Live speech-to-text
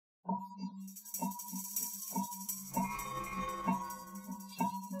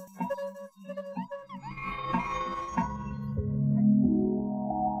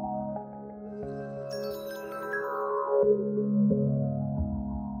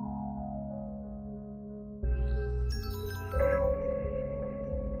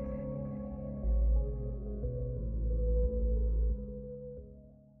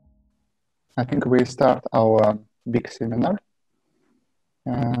I think we start our big seminar,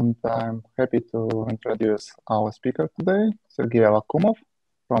 and I'm happy to introduce our speaker today, Sergey Avvakumov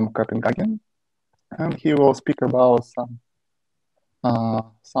from Copenhagen, and he will speak about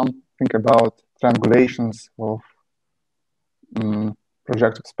something about triangulations of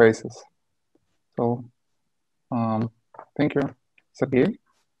projective spaces. So, thank you, Sergey.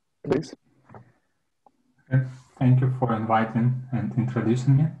 Please. Okay. Thank you for inviting and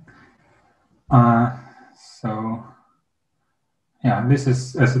introducing me. So, yeah, this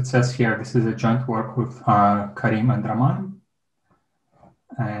is, as it says here, this is a joint work with Karim and Raman.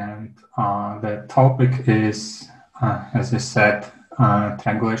 And the topic is, as I said,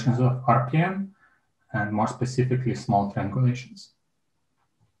 triangulations of RPN, and more specifically, small triangulations.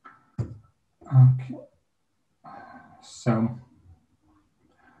 Okay. So,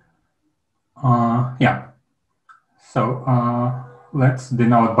 yeah. So let's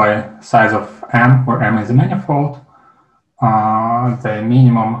denote by size of M, where M is a manifold, the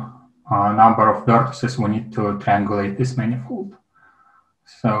minimum number of vertices we need to triangulate this manifold.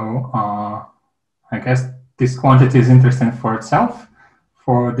 So I guess this quantity is interesting for itself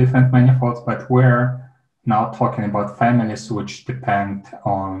for different manifolds, but we're now talking about families which depend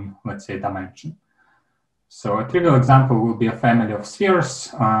on, let's say, dimension. So a trivial example will be a family of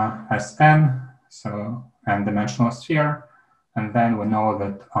spheres, Sn, so n-dimensional sphere, and then we know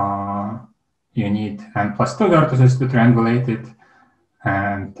that you need n plus 2 vertices to triangulate it,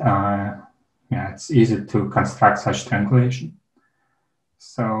 and yeah, it's easy to construct such triangulation.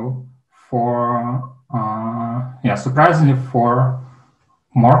 So for, yeah, surprisingly for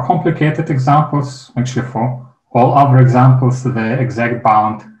more complicated examples, actually for all other examples, the exact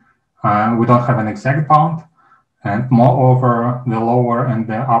bound, we don't have an exact bound, and moreover, the lower and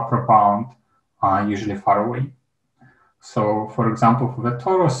the upper bound are usually far away. So for example, for the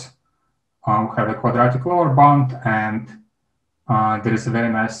torus, we have a quadratic lower bound, and there is a very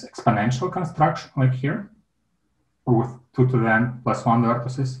nice exponential construction like here with 2 to the n plus 1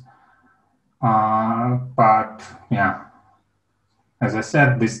 vertices. But yeah, as I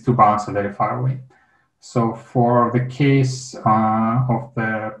said, these two bounds are very far away. So for the case of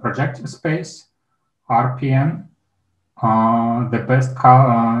the projective space, RPN, the best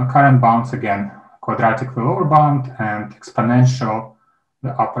current bounds, again, quadratic the lower bound and exponential the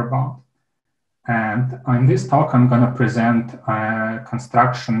upper bound. And in this talk, I'm going to present a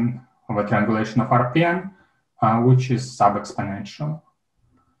construction of a triangulation of RPN, which is subexponential.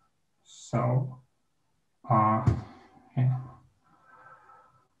 So, yeah.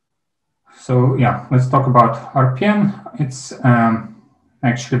 So yeah, let's talk about RPN. It's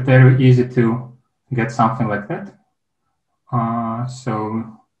actually very easy to get something like that. So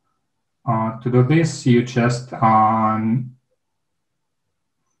to do this, you just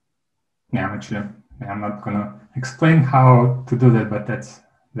yeah, actually, I'm not going to explain how to do that, but that's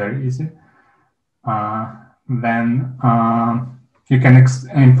very easy. Then you can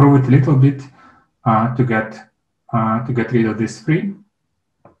improve it a little bit to get rid of this 3.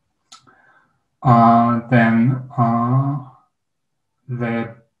 Then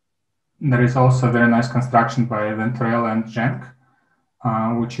there is also a very nice construction by Venturella and Genk,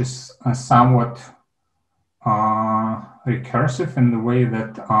 which is somewhat recursive in the way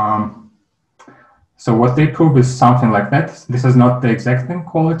that so what they prove is something like that. This is not the exact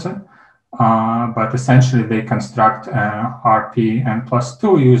inequality, but essentially they construct RPN plus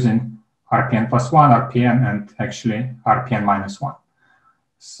 2 using RPN plus 1, RPN, and actually RPN minus 1.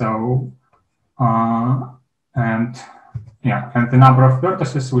 So, and yeah, and the number of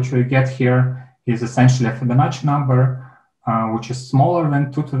vertices which we get here is essentially a Fibonacci number, which is smaller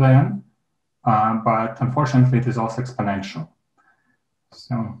than 2 to the n, but unfortunately it is also exponential.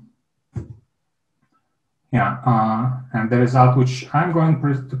 So, yeah, and the result which I'm going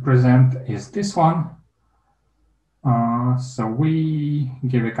to present is this one. So we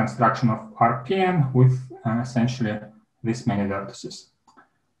give a construction of RPN with essentially this many vertices.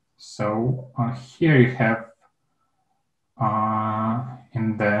 So here you have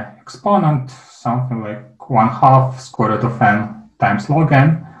in the exponent something like 1/2 square root of n times log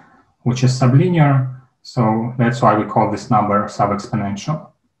n, which is sublinear. So that's why we call this number subexponential.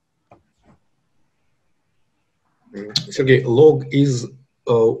 Sergey, log is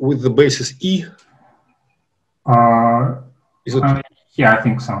with the basis e? Is it? Yeah, I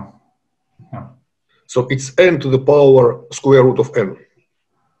think so. Yeah. So it's n to the power square root of n?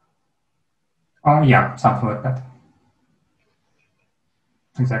 Yeah, something like that.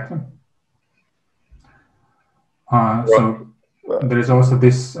 Exactly. So there is also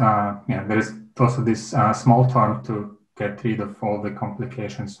this, yeah, there is also this small term to get rid of all the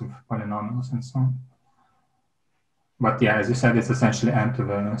complications of polynomials and so on. But yeah, as you said, it's essentially n to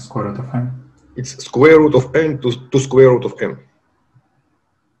the square root of n. It's square root of n to square root of n.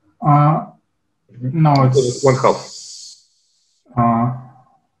 No, it's 1/2.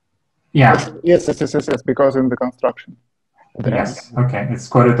 Yeah. Yes, because in the construction. Yes, okay, it's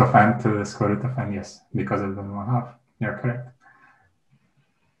square root of n to the square root of n, yes, because of the 1/2. You're correct.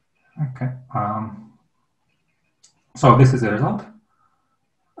 Okay. So this is the result.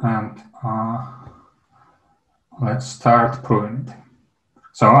 And let's start proving it.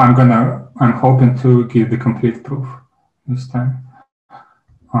 So I'm hoping to give the complete proof this time.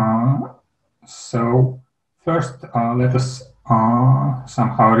 So first, let us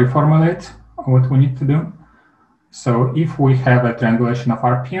somehow reformulate what we need to do. So if we have a triangulation of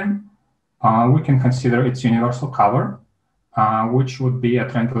RPN, we can consider its universal color, which would be a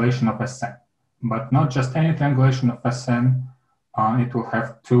triangulation of Sn. But not just any triangulation of Sn, it will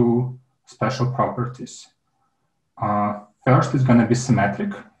have two special properties. First, it's going to be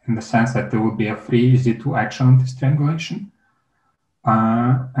symmetric in the sense that there will be a free Z2 action on this triangulation.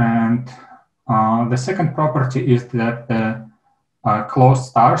 And the second property is that the closed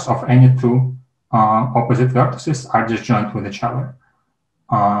stars of any two opposite vertices are disjoint with each other.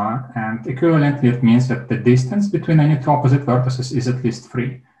 And equivalently, it means that the distance between any two opposite vertices is at least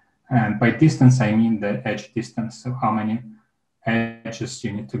free. And by distance, I mean the edge distance, so how many edges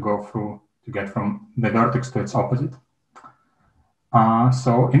you need to go through to get from the vertex to its opposite.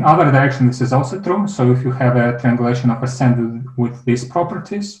 So in other direction, this is also true. So if you have a triangulation of Sn with these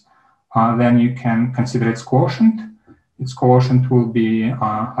properties, then you can consider its quotient. Its quotient will be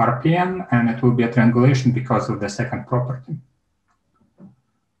RPN, and it will be a triangulation because of the second property.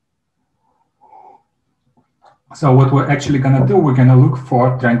 So what we're actually going to do, we're going to look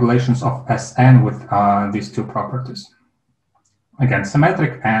for triangulations of Sn with these two properties. Again,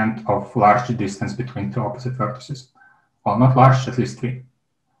 symmetric and of large distance between two opposite vertices. Well, not large, at least three.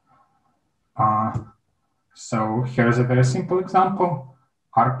 So here's a very simple example.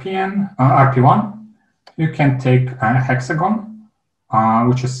 RP1, you can take a hexagon,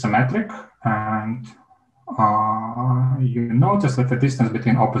 which is symmetric, and you notice that the distance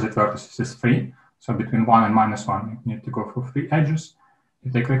between opposite vertices is free. So between 1 and -1, you need to go through 3 edges.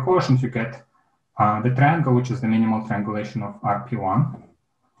 You take the quotient, you get the triangle, which is the minimal triangulation of RP1.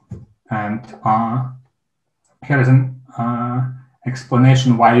 And here is an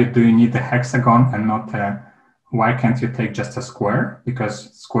explanation why do you need a hexagon and not why can't you take just a square,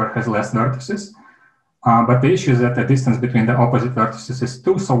 because square has less vertices. But the issue is that the distance between the opposite vertices is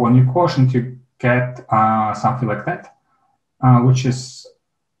 2. So when you quotient, you get something like that, which is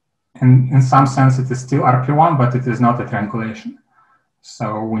in some sense, it is still RP1, but it is not a triangulation.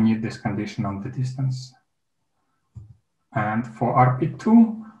 So we need this condition on the distance. And for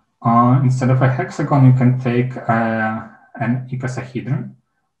RP2, instead of a hexagon, you can take an icosahedron.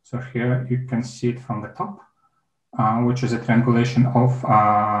 So here you can see it from the top, which is a triangulation of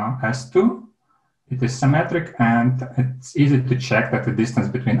S2. It is symmetric, and it's easy to check that the distance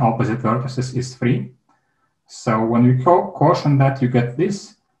between opposite vertices is free. So when you quotient that, you get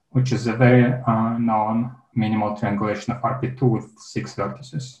this, which is a very known minimal triangulation of RP2 with 6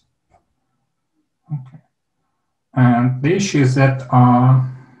 vertices. Okay. And the issue is that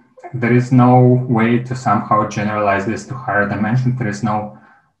there is no way to somehow generalize this to higher dimensions. There is no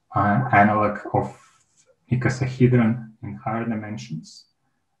analog of icosahedron in higher dimensions.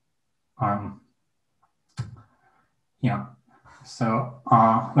 Yeah, so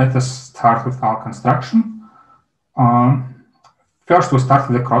let us start with our construction. First, we start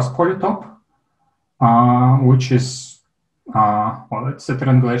with the cross polytope, which is, well, it's a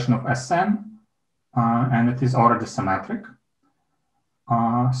triangulation of Sn, and it is already symmetric.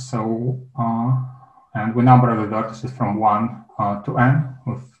 And we number the vertices from 1 to n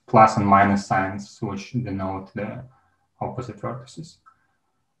with plus and minus signs, which denote the opposite vertices.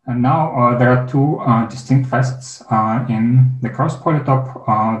 And now there are two distinct facets in the cross polytope,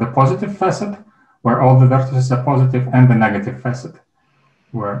 the positive facet, where all the vertices are positive, and the negative facet,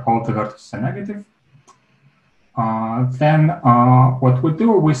 where all the vertices are negative. Then what we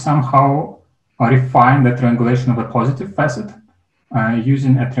do, we somehow refine the triangulation of a positive facet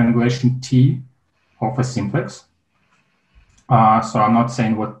using a triangulation T of a simplex. So I'm not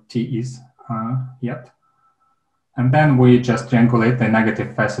saying what T is yet. And then we just triangulate the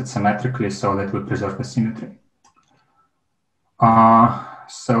negative facet symmetrically so that we preserve the symmetry.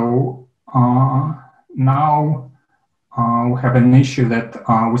 Now we have an issue that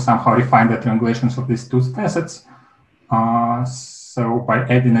we somehow refine the triangulations of these two facets. So by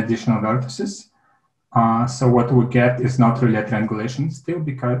adding additional vertices, So what we get is not really a triangulation still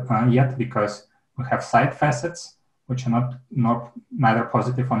because we have side facets which are neither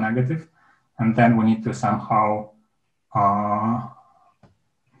positive or negative, and then we need to somehow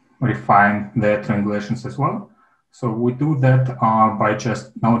refine the triangulations as well. So we do that by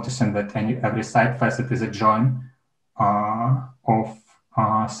just noticing that every side facet is a join of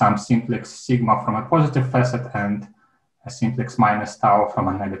some simplex sigma from a positive facet and a simplex minus tau from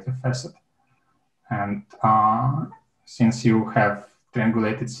a negative facet. And since you have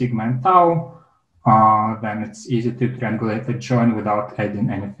triangulated sigma and tau, then it's easy to triangulate a join without adding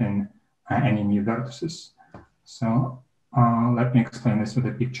anything, any new vertices. So let me explain this with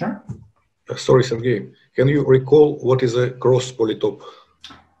a picture. Sorry, Sergey, can you recall what is a cross polytope?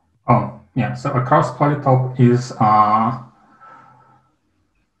 Oh, yeah. So a cross polytope is a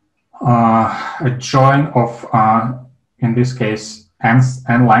join of, in this case, n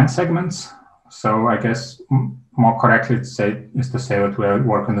line segments. So I guess more correctly is to say that we are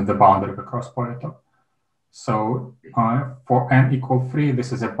working at the boundary of a cross polytope. So for n equal 3,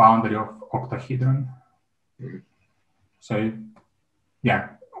 this is a boundary of octahedron. So yeah,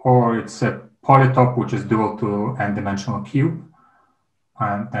 or it's a polytope which is dual to n-dimensional cube,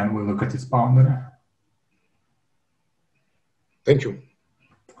 and then we look at its boundary. Thank you.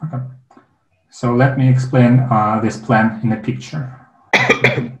 Okay. So let me explain this plan in a picture,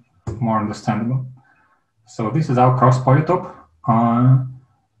 more understandable. So this is our cross polytope,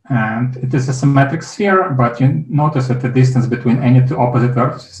 and it is a symmetric sphere, but you notice that the distance between any two opposite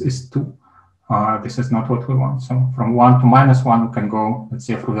vertices is 2. This is not what we want. So from 1 to -1, we can go, let's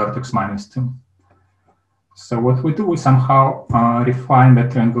say, through vertex -2. So what we do, we somehow refine the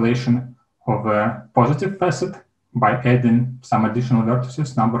triangulation of a positive facet by adding some additional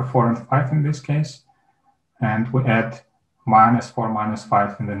vertices, number 4 and 5 in this case, and we add -4,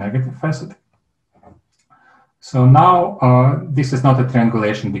 -5 in the negative facet. So now this is not a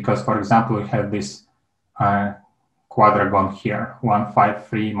triangulation because, for example, we have this quadragon here, 1, 5,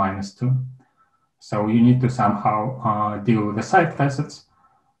 3, -2. So you need to somehow deal with the side facets.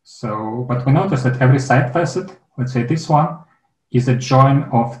 So, but we notice that every side facet, let's say this one, is a join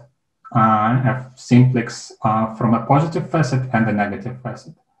of a simplex from a positive facet and a negative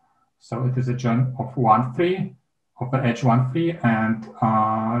facet. So it is a join of 1, 3, of the edge 1, 3, and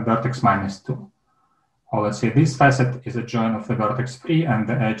vertex -2. Or let's say this facet is a join of the vertex 3 and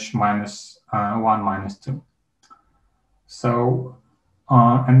the edge -1, -2. So,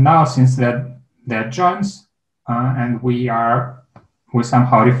 and now since they're joins, and we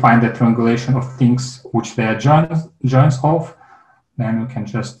somehow refine the triangulation of things which they are joins of, then we can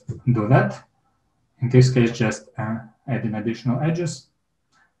just do that. In this case, just adding additional edges,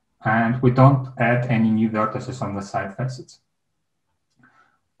 and we don't add any new vertices on the side facets.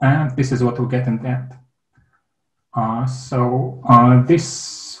 And this is what we get in the end.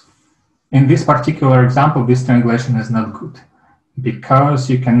 In this particular example, this triangulation is not good because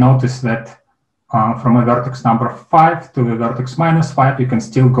you can notice that from a vertex number 5 to the vertex -5, you can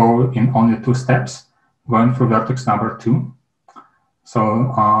still go in only 2 steps, going through vertex number 2. So,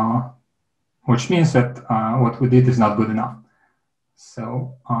 which means that what we did is not good enough.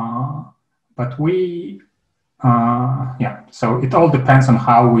 So, but yeah, so it all depends on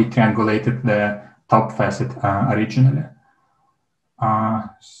how we triangulated the top facet originally.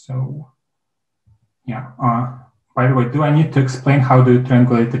 So, yeah. By the way, do I need to explain how do you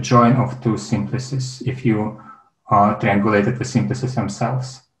triangulate the join of two simplices if you triangulated the simplices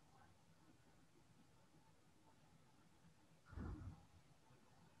themselves?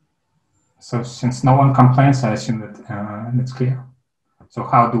 So since no one complains, I assume that it's clear. So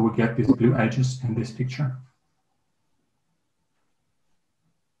how do we get these blue edges in this picture?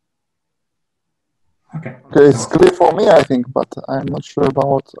 Okay. Okay, it's clear for me, I think, but I'm not sure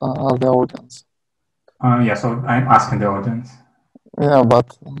about the audience. Yeah, so I'm asking the audience. Yeah, but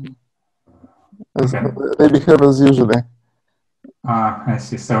Okay. they behave as usually. I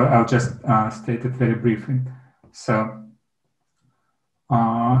see. So I'll just state it very briefly. So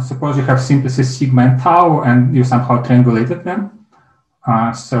suppose you have simplices sigma and tau, and you somehow triangulated them.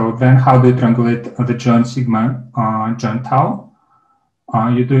 So then how do you triangulate the join sigma, join tau?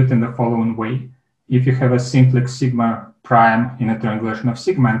 You do it in the following way. If you have a simplex sigma prime in a triangulation of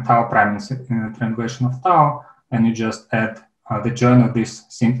sigma and tau prime in a triangulation of tau, then you just add the join of these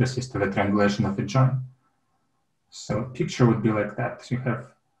simplices to the triangulation of the join. So picture would be like that. So you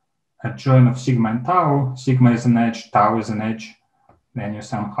have a join of sigma and tau. Sigma is an edge, tau is an edge. Then you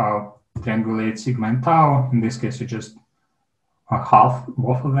somehow triangulate sigma and tau. In this case, you just half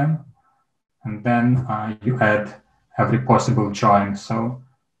both of them. And then you add every possible join. So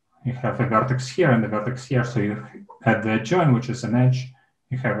you have a vertex here and a vertex here, so you add the adjoint, which is an edge.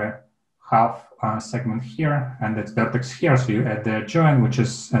 You have a half segment here, and that vertex here, so you add the adjoint, which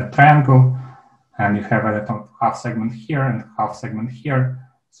is a triangle, and you have a half segment here and half segment here,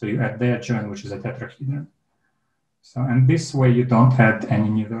 so you add the adjoint, which is a tetrahedron. So, and this way you don't add any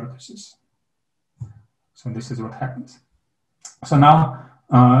new vertices. So this is what happens. So now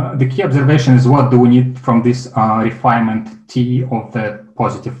the key observation is, what do we need from this refinement T of the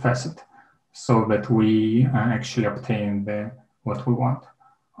positive facet so that we actually obtain what we want,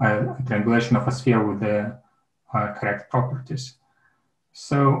 a triangulation of a sphere with the correct properties.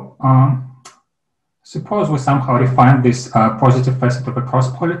 So suppose we somehow refine this positive facet of a cross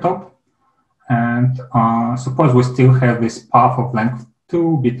polytope, and suppose we still have this path of length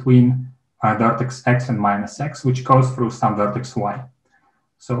 2 between vertex x and minus x, which goes through some vertex y.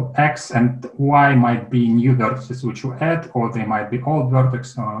 So x and y might be new vertices which you add, or they might be old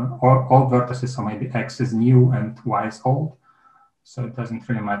vertex, or old vertices, or maybe x is new and y is old. So it doesn't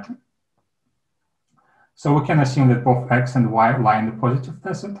really matter. So we can assume that both x and y lie in the positive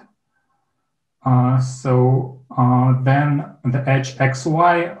facet. Then the edge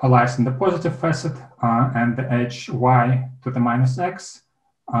xy lies in the positive facet, and the edge y to the minus x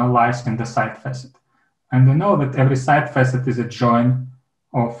lies in the side facet. And we know that every side facet is a join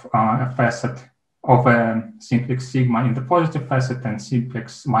of a facet of a simplex sigma in the positive facet and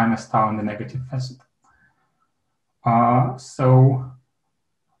simplex minus tau in the negative facet. So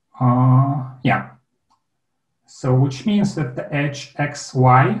which means that the edge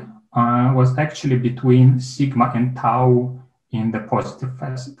xy was actually between sigma and tau in the positive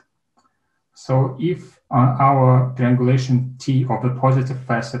facet. So if our triangulation T of the positive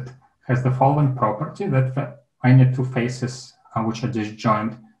facet has the following property, that for any two faces which are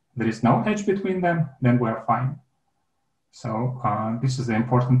disjoint, there is no edge between them, then we are fine. So this is the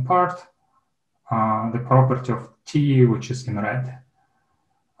important part, the property of T, which is in red.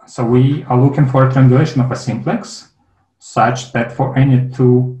 So we are looking for a triangulation of a simplex such that for any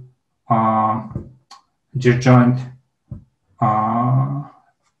two disjoint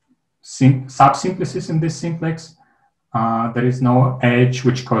subsimplices in this simplex, there is no edge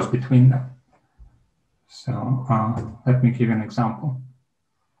which goes between them. So let me give you an example.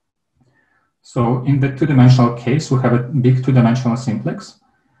 So in the two-dimensional case, we have a big two-dimensional simplex,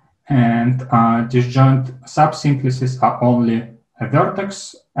 and disjoint subsimplices are only a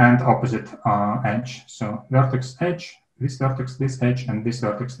vertex and opposite edge. So vertex edge, this edge, and this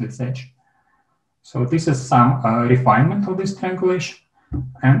vertex, this edge. So this is some refinement of this triangulation,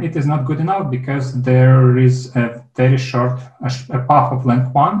 and it is not good enough because there is a very short a path of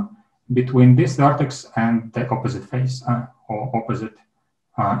length 1 between this vertex and the opposite face or opposite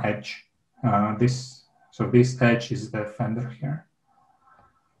edge. So this edge is the fender here.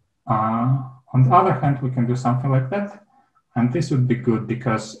 On the other hand, we can do something like that, and this would be good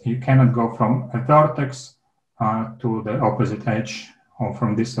because you cannot go from a vertex to the opposite edge, or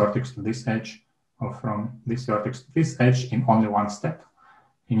from this vertex to this edge, or from this vertex to this edge in only one step.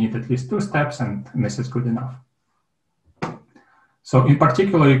 You need at least 2 steps, and this is good enough. So in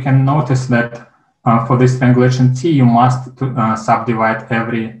particular, you can notice that for this triangulation T, you must subdivide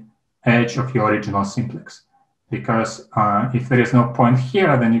every edge of your original simplex. Because if there is no point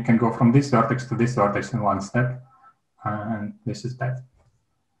here, then you can go from this vertex to this vertex in one step. And this is bad.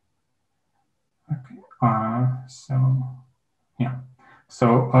 Okay, so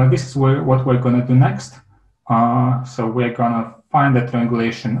this is what we're going to do next. So we're going to find the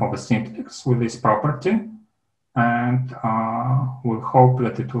triangulation of a simplex with this property, and we'll hope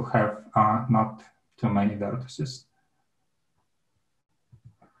that it will have not too many vertices.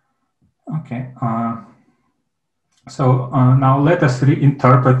 Okay, so now let us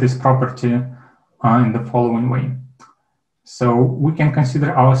reinterpret this property in the following way. So we can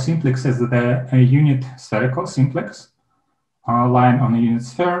consider our simplex as the unit spherical simplex lying on a unit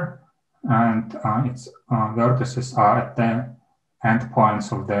sphere, and its vertices are at the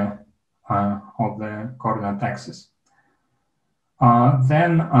endpoints of the coordinate axis.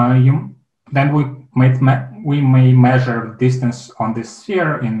 Then we may measure distance on this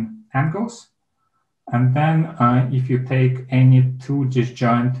sphere in angles, and then if you take any two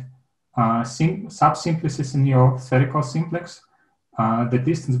disjoint subsimplices in your spherical simplex, the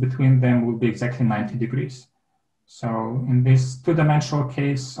distance between them will be exactly 90 degrees. So in this two-dimensional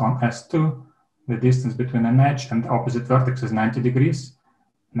case on S2, the distance between an edge and the opposite vertex is 90 degrees.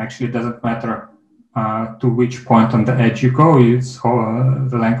 And actually it doesn't matter to which point on the edge you go, it's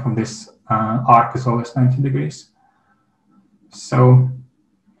the length of this arc is always 90 degrees. So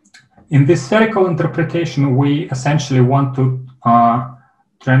in this spherical interpretation, we essentially want to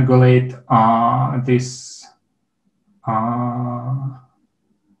triangulate this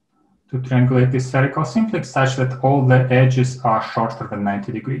spherical simplex such that all the edges are shorter than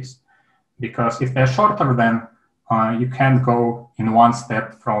 90 degrees. Because if they're shorter, then you can't go in one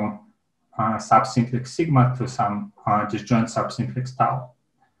step from subsimplex sigma to some disjoint subsimplex tau,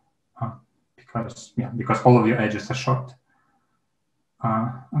 because all of your edges are short.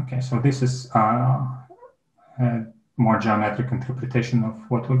 Okay, so this is a more geometric interpretation of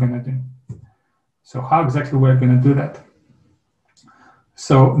what we're going to do. So how exactly we're going to do that?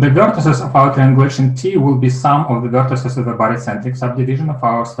 So the vertices of our triangulation T will be sum of the vertices of the barycentric subdivision of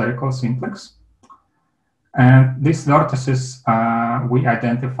our spherical simplex. And these vertices we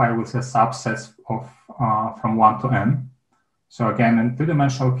identify with the subsets of from 1 to n. So again, in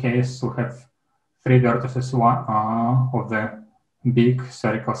two-dimensional case, we have 3 vertices of the big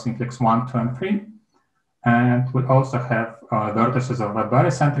spherical simplex 1, 2, and 3. And we also have vertices of the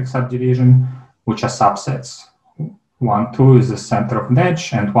barycentric subdivision, which are subsets. 1, 2 is the center of an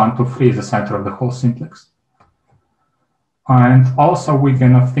edge, and 1, 2, 3 is the center of the whole simplex. And also, we're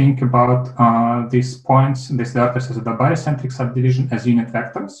going to think about these points, these vertices of the barycentric subdivision as unit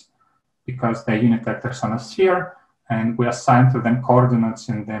vectors, because they're unit vectors on a sphere, and we assign to them coordinates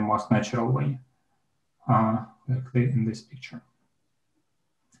in the most natural way, like in this picture.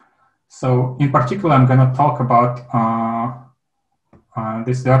 So, in particular, I'm going to talk about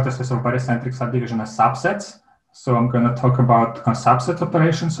these vertices of barycentric subdivision as subsets. So, I'm going to talk about subset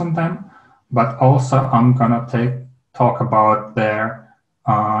operations on them, but also I'm going to talk about their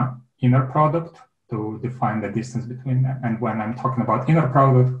inner product to define the distance between them. And when I'm talking about inner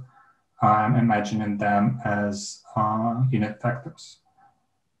product, I'm imagining them as unit vectors.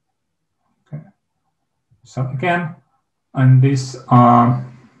 Okay. So again, on this,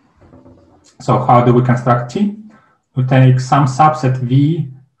 so how do we construct T? We take some subset V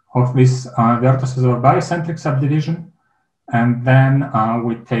of these vertices of a barycentric subdivision, and then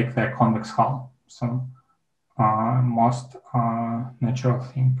we take their convex hull. So most natural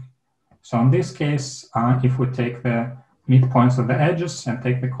thing. So in this case, if we take the midpoints of the edges and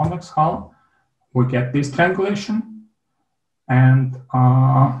take the convex hull, we get this triangulation. And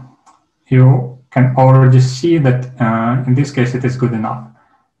you can already see that in this case it is good enough,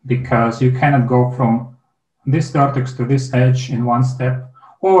 because you cannot go from this vertex to this edge in one step.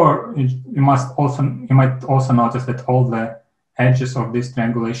 Or you might also notice that all the edges of this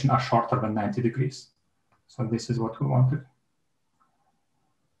triangulation are shorter than 90 degrees. So this is what we wanted.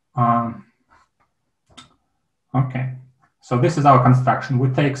 Okay, so this is our construction. We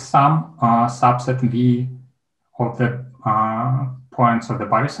take some subset V of the points of the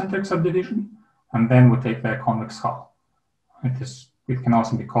barycentric subdivision, and then we take their convex hull. It can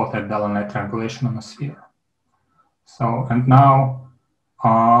also be called a Delaunay triangulation on a sphere. So, and now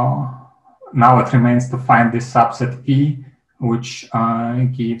it remains to find this subset V, which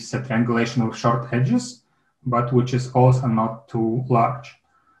gives a triangulation with short edges, but which is also not too large.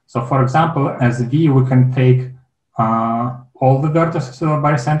 So for example, as V, we can take all the vertices of a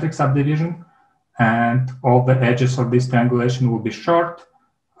barycentric subdivision, and all the edges of this triangulation will be short,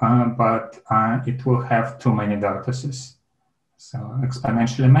 but it will have too many vertices. So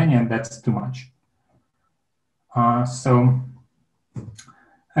exponentially many, and that's too much. So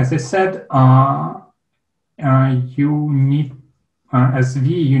as I said, you need, as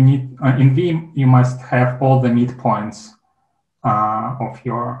V, you need, in V, you must have all the midpoints of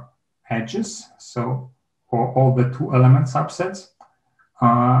your edges, so for all the 2-element subsets.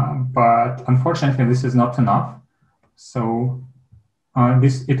 But unfortunately, this is not enough. So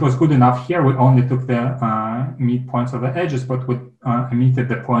it was good enough here. We only took the midpoints of the edges, but we omitted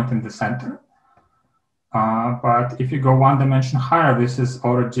the point in the center. But if you go one dimension higher, this is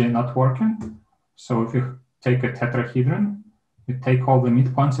already not working. So if you take a tetrahedron, you take all the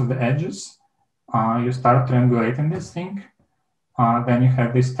midpoints of the edges, you start triangulating this thing. Then you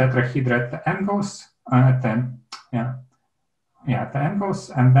have this tetrahedron at the angles, at the angles,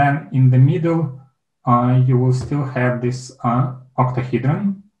 and then in the middle, you will still have this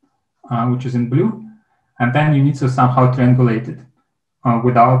octahedron, which is in blue, and then you need to somehow triangulate it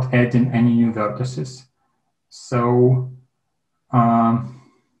without adding any new vertices. So,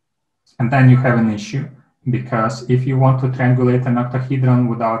 and then you have an issue, because if you want to triangulate an octahedron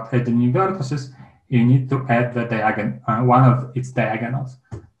without adding new vertices, you need to add the one of its diagonals.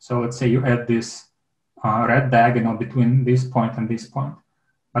 So let's say you add this red diagonal between this point and this point.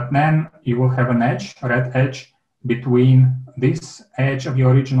 But then you will have an edge, a red edge, between this edge of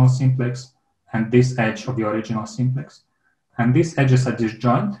your original simplex and this edge of your original simplex. And these edges are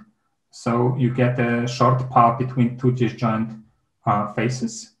disjoint, so you get a short path between two disjoint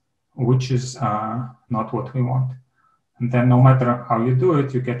faces, which is not what we want. And then no matter how you do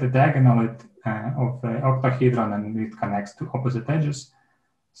it, you get a diagonal of the octahedron and it connects to opposite edges.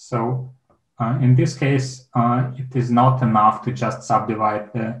 So in this case, it is not enough to just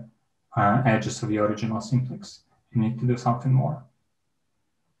subdivide the edges of the original simplex. You need to do something more.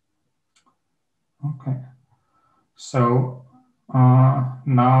 Okay. So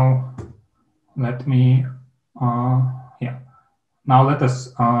now let me, now let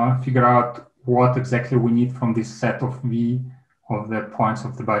us figure out what exactly we need from this set of V of the points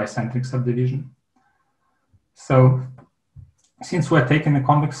of the barycentric subdivision. So since we're taking a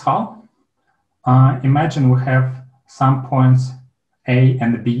convex hull, imagine we have some points A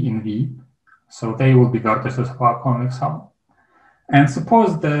and B in V. So they will be vertices of our convex hull. And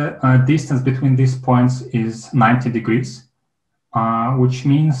suppose the distance between these points is 90 degrees, which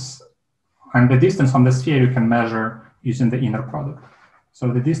means, and the distance on the sphere you can measure using the inner product. So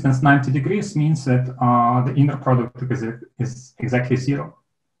the distance 90 degrees means that the inner product is exactly 0.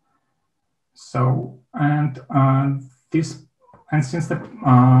 So, and since the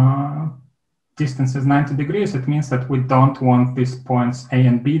distance is 90 degrees, it means that we don't want these points A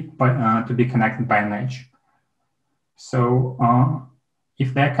and B to be connected by an edge. So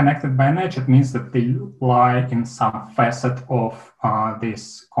if they're connected by an edge, it means that they lie in some facet of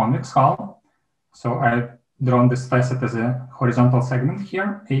this convex hull. So I've drawn this facet as a horizontal segment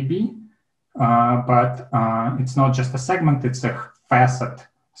here, AB, but it's not just a segment, it's a facet.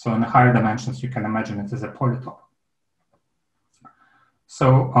 So in higher dimensions, you can imagine it as a polytope.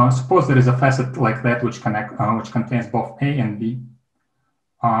 So suppose there is a facet like that which contains both A and B.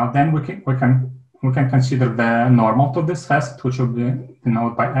 Then we can consider the normal to this facet, which will be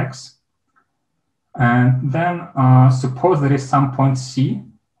denoted by X. And then suppose there is some point C,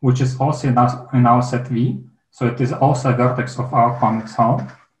 which is also in our set V. So it is also a vertex of our convex hull.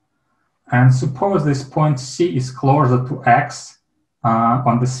 And suppose this point C is closer to X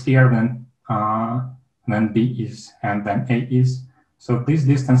on the sphere than B is and then A is. So this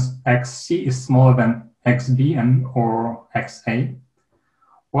distance XC is smaller than XB and or XA.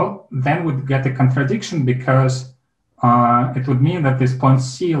 Well, then we'd get a contradiction because it would mean that this point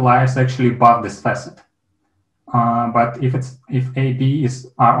C lies actually above this facet. But if AB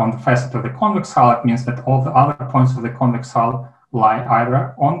are on the facet of the convex hull, it means that all the other points of the convex hull lie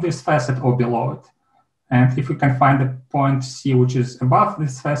either on this facet or below it. And if we can find a point C which is above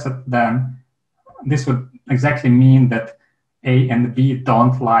this facet, then this would exactly mean that A and B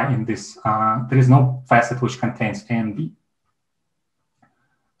don't lie in this. There is no facet which contains A and B.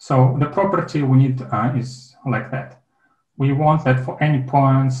 So the property we need is like that. We want that for any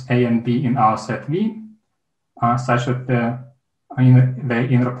points A and B in our set V, such that the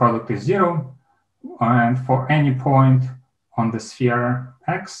inner product is 0. And for any point on the sphere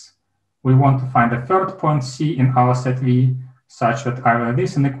X, we want to find a third point C in our set V, such that either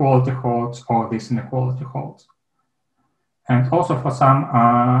this inequality holds or this inequality holds. And also for some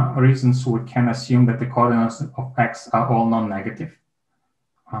reasons, we can assume that the coordinates of X are all non-negative.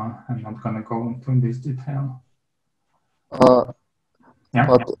 I'm not going to go into this detail.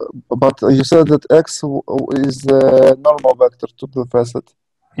 Yeah. But you said that X is the normal vector to the facet.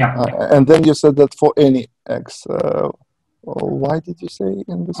 Yeah. And then you said that for any X. Why did you say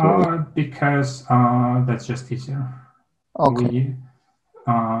in this way? Because that's just easier. Okay.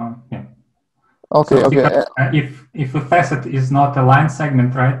 Yeah. Okay. So Okay. If a facet is not a line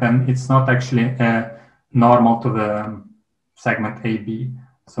segment, right, then it's not actually normal to the segment AB.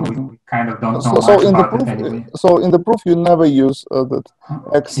 So we kind of don't know much about it anyway. So in the proof, you never use that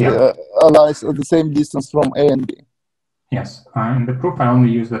X lies at the same distance from A and B. Yes, in the proof, I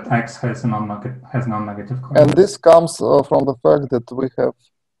only use that X has non-negative coordinates. And this comes from the fact that we have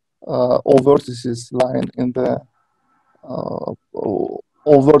all vertices lying in the all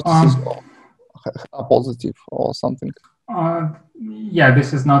vertices are positive or something. Yeah,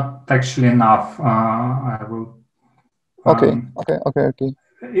 this is not actually enough. I will. Okay.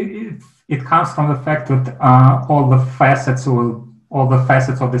 It comes from the fact that all the facets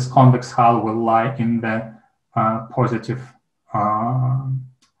of this convex hull will lie in the positive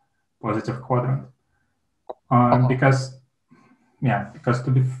quadrant. Because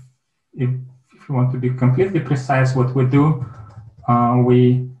if you want to be completely precise, what we do,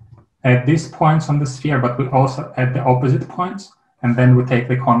 we add these points on the sphere, but we also add the opposite points, and then we take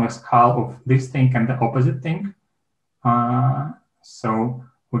the convex hull of this thing and the opposite thing. So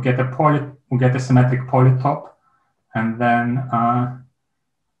we get a symmetric polytope, and then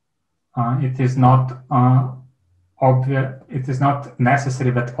it is not it is not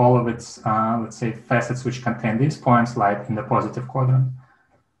necessary that all of its, let's say, facets which contain these points lie in the positive quadrant,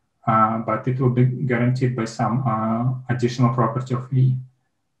 but it will be guaranteed by some additional property of V,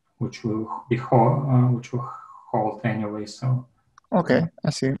 which will be hold anyway. So okay, I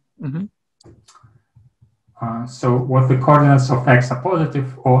see. So what the coordinates of x are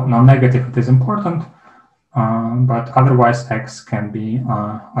positive or non-negative, it is important, but otherwise x can be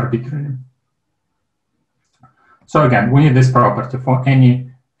arbitrary. So again, we need this property for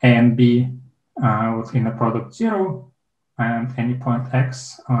any a and b within a product 0, and any point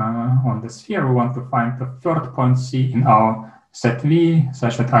x on the sphere. We want to find the third point C in our set V,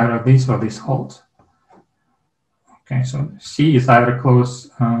 such that either this or this holds. Okay, so C is either close,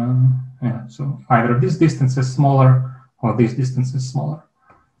 so either this distance is smaller or this distance is smaller.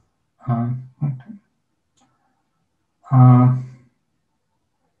 Okay.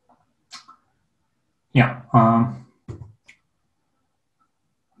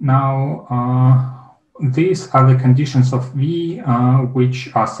 Now, these are the conditions of V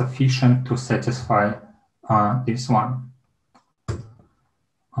which are sufficient to satisfy this one.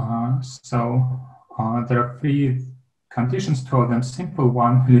 There are three conditions, two of them simple,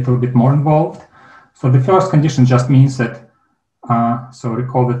 one a little bit more involved. So the first condition just means that, so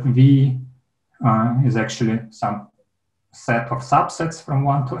recall that V is actually some set of subsets from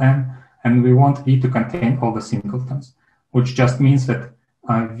 1 to n, and we want V to contain all the singletons, which just means that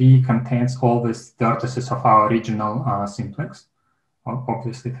V contains all these vertices of our original simplex. Well,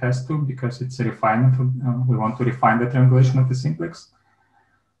 obviously it has to, because it's a refinement. We want to refine the triangulation of the simplex.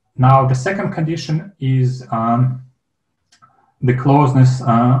 Now the second condition is the closeness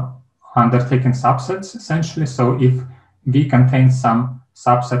undertaking subsets, essentially. So if V contains some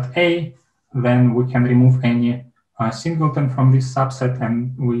subset A, then we can remove any singleton from this subset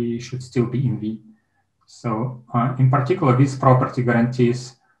and we should still be in V. So in particular, this property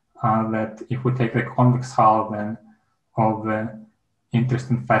guarantees that if we take the convex hull, then all the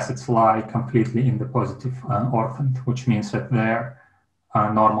interesting facets lie completely in the positive orthant, which means that their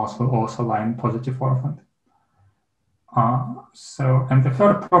normals will also lie in positive orthant. And the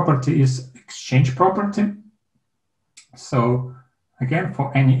third property is exchange property. So again,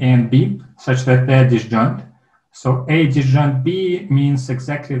 for any A and B, such that they're disjoint. So A disjoint B means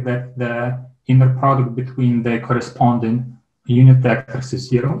exactly that the inner product between the corresponding unit vectors is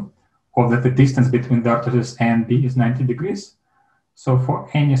 0, or that the distance between vertices A and B is 90 degrees. So for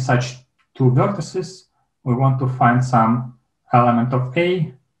any such two vertices, we want to find some element of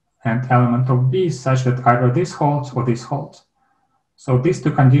A and element of B such that either this holds or this holds. So these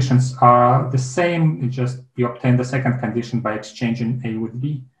two conditions are the same, it's just you obtain the second condition by exchanging A with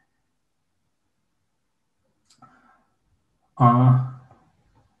B.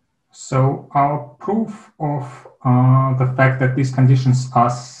 So our proof of the fact that these conditions are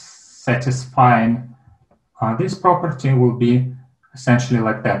satisfying this property will be essentially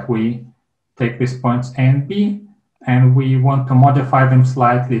like that. We take these points A and B, and we want to modify them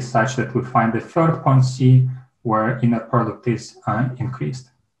slightly such that we find the third point C where inner product is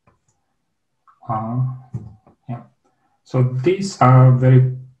increased. So these are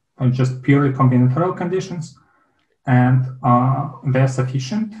very just purely combinatorial conditions, and they're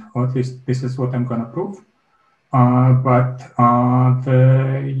sufficient, or at least this is what I'm going to prove. But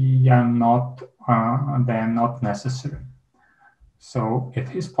they are not necessary. So it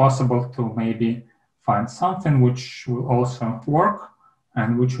is possible to maybe find something which will also work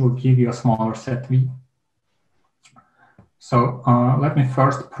and which will give you a smaller set V. So let me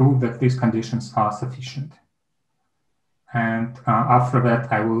first prove that these conditions are sufficient. And after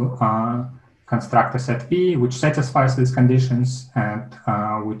that, I will construct a set V which satisfies these conditions and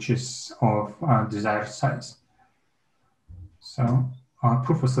which is of desired size. So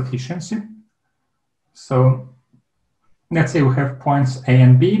proof of sufficiency. So let's say we have points A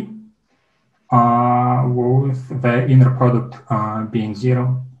and B with the inner product being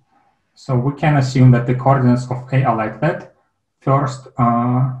 0. So we can assume that the coordinates of A are like that. First,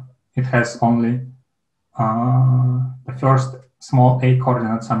 it has only the first small A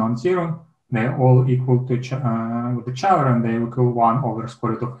coordinates are non-zero. They're all equal to with each other, and they equal 1 over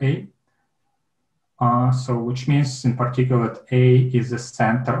square root of A. So which means in particular that A is the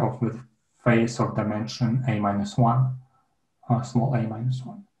center of the face of dimension A minus 1, small a minus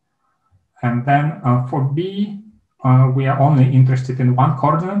 1. And then for B, we are only interested in one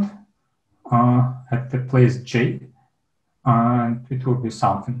coordinate at the place J, and it will be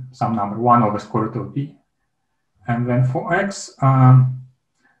some number, 1 over square root of B. And then for X,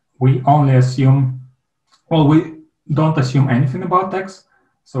 we only assume, well, we don't assume anything about X,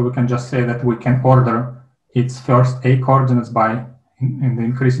 so we can just say that we can order its first A coordinates in the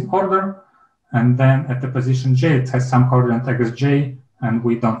increasing order, and then at the position J it has some coordinate xj, and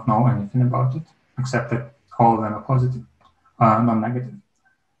we don't know anything about it except that all of them are positive, non-negative.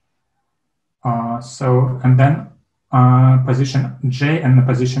 And then position J and the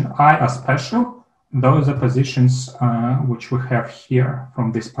position I are special. Those are positions which we have here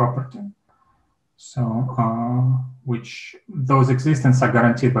from this property. So, which those existences are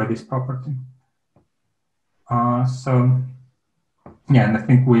guaranteed by this property. Yeah, and I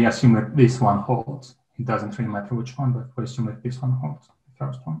think we assume that this one holds. It doesn't really matter which one, but we assume that this one holds, the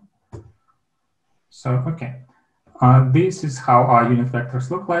first one. So, okay. This is how our unit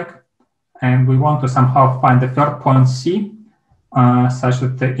vectors look like. And we want to somehow find the third point C, such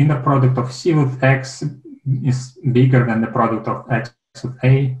that the inner product of C with X is bigger than the product of X with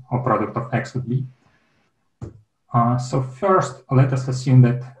A or product of X with B. So first, let us assume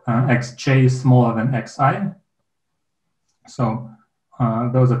that Xj is smaller than Xi. So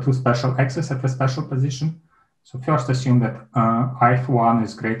those are two special X's at a special position. So first assume that ith one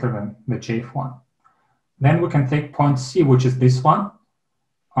is greater than the jth one. Then we can take point C, which is this one.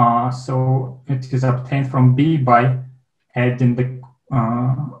 So it is obtained from B by adding the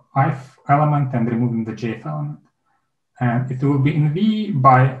ith element and removing the jth element. And it will be in V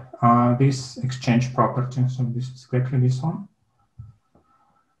by this exchange property. So this is exactly this one.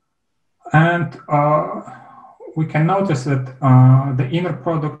 And we can notice that the inner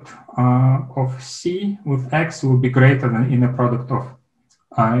product of C with X will be greater than the inner product of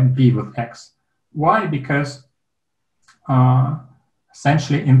B with X. Why? Because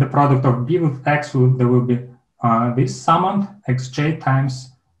essentially in the product of B with X, there will be this summand Xj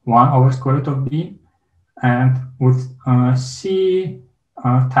times 1 over square root of B. And with C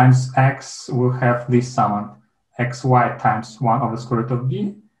times X, we'll have this summand Xy times 1 over square root of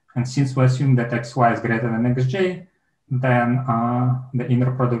B. And since we assume that Xy is greater than Xj, then the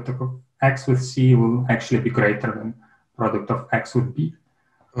inner product of X with C will actually be greater than product of X with B.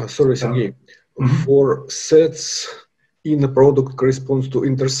 Sorry, Sergey. For sets, inner product corresponds to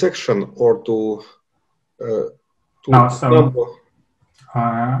intersection or to number?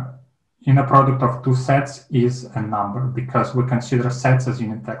 Inner product of two sets is a number because we consider sets as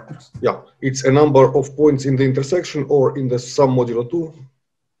unit vectors. Yeah, it's a number of points in the intersection or in the sum modulo 2.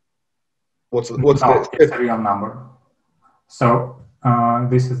 It's a real number. So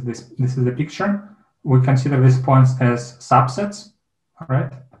this is the picture. We consider these points as subsets,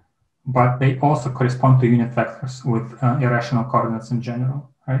 right? But they also correspond to unit vectors with irrational coordinates in general,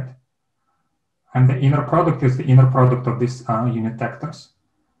 right? And the inner product is the inner product of these unit vectors.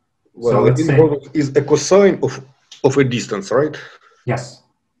 Well, so the inner product is a cosine of a distance, right? Yes.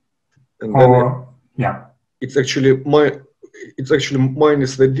 And then yeah, it's actually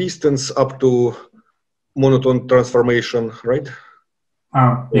minus the distance up to monotone transformation, right?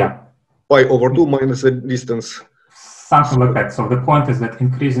 Yeah. Pi over 2 minus the distance. Something like that. So the point is that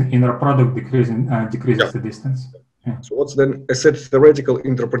increasing inner product decreases the distance. Yeah. So what's then a set theoretical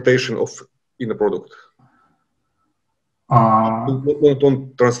interpretation of inner product?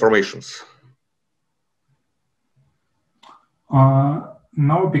 Monotone transformations.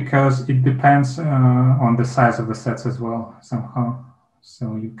 No, because it depends on the size of the sets as well somehow.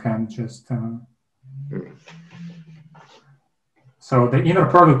 So you can just so the inner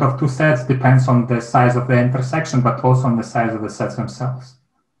product of two sets depends on the size of the intersection, but also on the size of the sets themselves.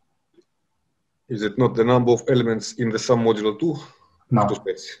 Is it not the number of elements in the sum modulo 2? No. Two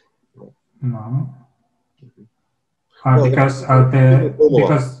sets? No. Well, because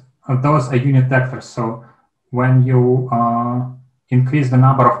those are unit vectors. So when you increase the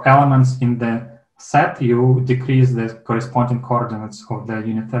number of elements in the set, you decrease the corresponding coordinates of the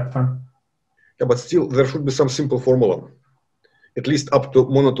unit vector. Yeah, but still, there should be some simple formula, at least up to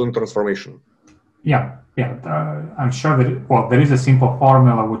monotone transformation. Yeah, I'm sure that, there is a simple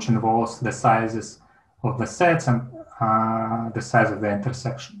formula which involves the sizes of the sets and the size of the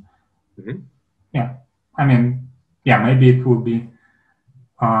intersection. Mm-hmm. Yeah, I mean, yeah, maybe it will be.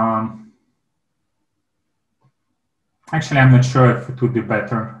 Actually, I'm not sure if it would be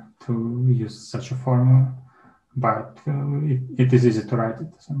better to use such a formula, but it is easy to write it.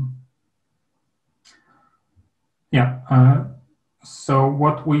 So. Yeah, so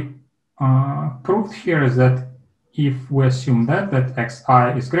what we proved here is that if we assume that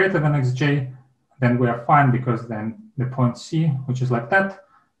xi is greater than xj, then we are fine because then the point C, which is like that,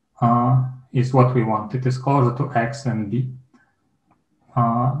 is what we want. It is closer to x than b.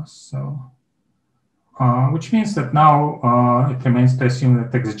 Which means that now it remains to assume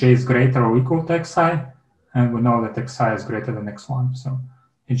that xj is greater or equal to xi, and we know that xi is greater than x1. So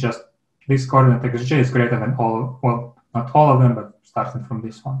it just this coordinate xj is greater than all, well, not all of them, but starting from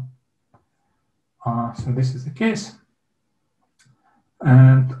this one. So this is the case.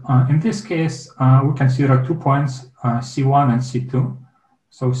 And in this case, we consider 2 points, C1 and C2.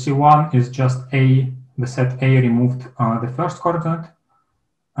 So C1 is just A, the set A removed the first coordinate,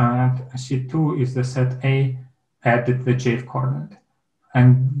 and C2 is the set A added the jth coordinate.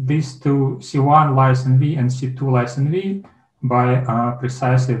 And these two, C1 lies in V and C2 lies in V by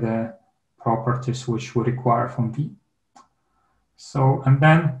precisely the properties which we require from V. So, and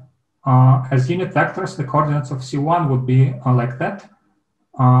then as unit vectors, the coordinates of C1 would be like that.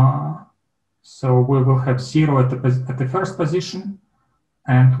 So we will have 0 at the first position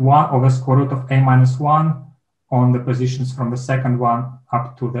and 1 over square root of A minus 1 on the positions from the second one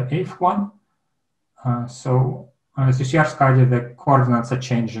up to the 8th one. So as you see, the coordinates are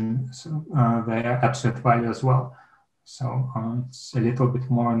changing their absolute value as well. So it's a little bit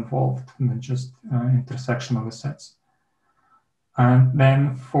more involved than just intersection of the sets. And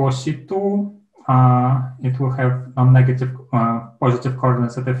then for C2, it will have non-negative positive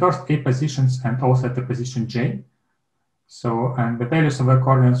coordinates at the first A positions and also at the position J. So, and the values of the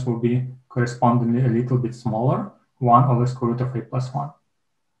coordinates will be correspondingly a little bit smaller, 1 over square root of A plus 1.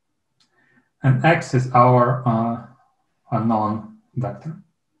 And X is our unknown vector.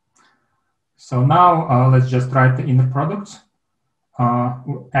 So now let's just write the inner products.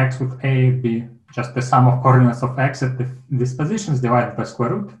 X with A would be just the sum of coordinates of X at these positions divided by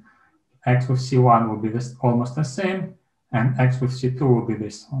square root. X with C1 will be this, almost the same, and X with C2 will be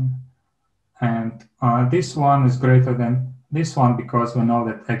this one. And this one is greater than this one because we know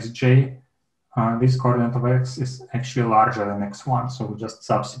that xj, this coordinate of X is actually larger than x1, so we just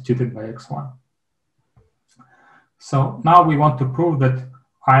substitute it by x1. So now we want to prove that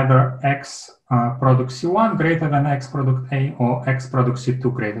either X product C1 greater than X product A or X product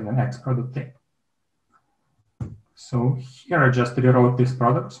C2 greater than X product A. So here I just rewrote these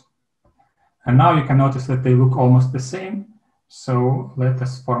products. And now you can notice that they look almost the same. So let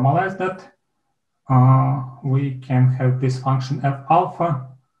us formalize that. We can have this function f alpha,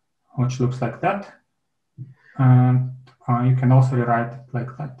 which looks like that. And you can also rewrite it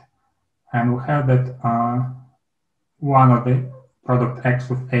like that. And we have that one of the product X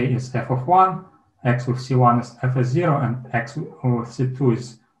with A is f of 1, X with C1 is f of 0, and X with C2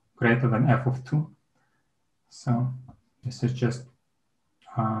 is greater than f of 2. So this is just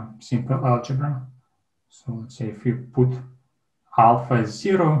simple algebra. So let's say if you put alpha is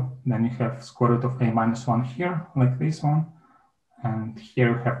 0, then you have square root of A minus 1 here, like this one. And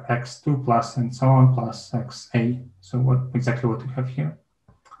here we have x2 plus and so on plus xa. So exactly what we have here.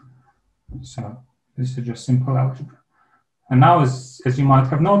 So this is just simple algebra. And now, as you might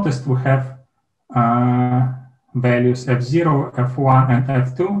have noticed, we have values f0, f1, and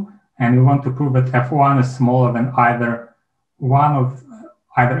f2. And we want to prove that f1 is smaller than either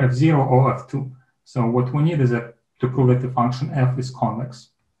f0 or f2. So what we need is to prove that the function f is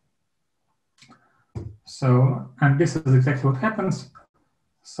convex. So, and this is exactly what happens.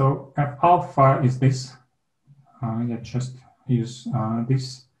 So f alpha is this. Just use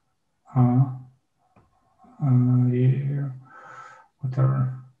this. Whatever.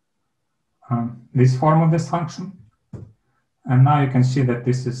 This form of this function. And now you can see that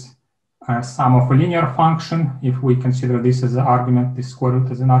this is a sum of a linear function, if we consider this as an argument, this square root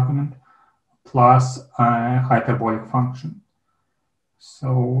as an argument, plus a hyperbolic function.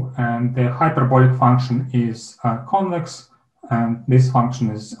 So, and the hyperbolic function is convex, and this function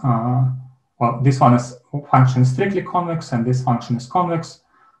is, well, this function is strictly convex, and this function is convex.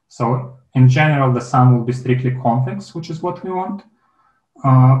 So, in general, the sum will be strictly convex, which is what we want.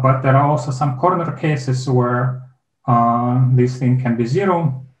 But there are also some corner cases where this thing can be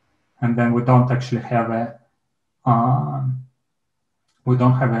 0, and then we don't actually have a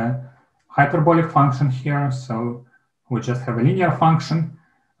hyperbolic function here, so we just have a linear function.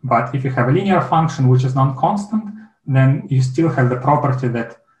 But if you have a linear function which is non-constant, then you still have the property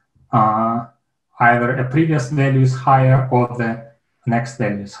that either a previous value is higher or the next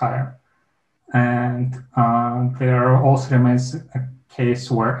value is higher. And there also remains a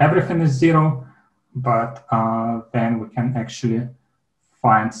case where everything is 0, but then we can actually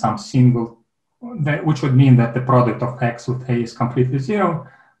find some single, which would mean that the product of X with A is completely 0,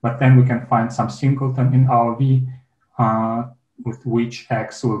 but then we can find some singleton in our V with which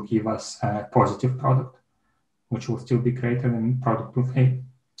X will give us a positive product, which will still be greater than product with A.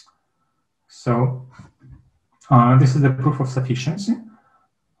 So this is the proof of sufficiency.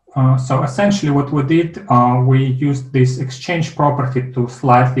 So essentially what we did, we used this exchange property to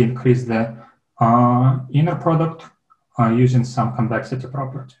slightly increase the inner product using some convexity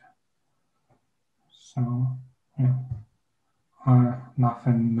property. So yeah,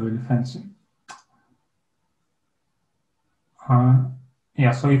 nothing really fancy.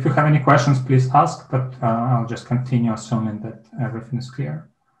 Yeah, so if you have any questions, please ask, but I'll just continue assuming that everything is clear.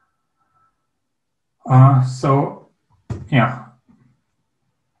 So yeah,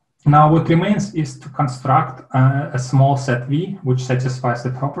 now what remains is to construct a small set V which satisfies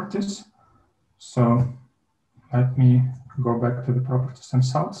the properties. So let me go back to the properties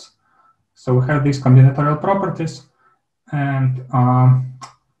themselves. So we have these combinatorial properties, and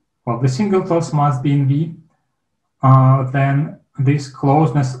well, the singletons must be in V. Then this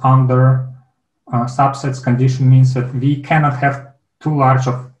closeness under subsets condition means that V cannot have too large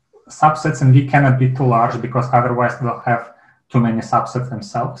of subsets, and V cannot be too large because otherwise they'll have too many subsets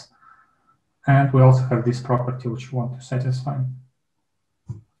themselves. And we also have this property which we want to satisfy.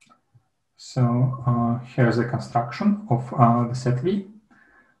 So here's a construction of the set V.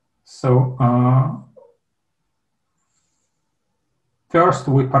 So first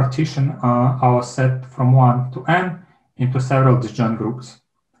we partition our set from 1 to n into several disjoint groups.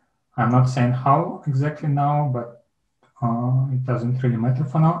 I'm not saying how exactly now, but it doesn't really matter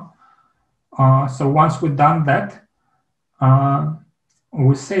for now. So once we've done that,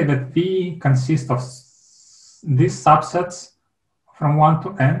 we say that V consists of these subsets from 1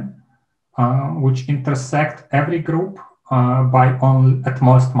 to n, which intersect every group by only at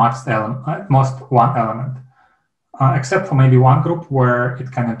most one element, except for maybe one group where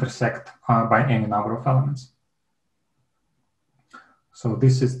it can intersect by any number of elements. So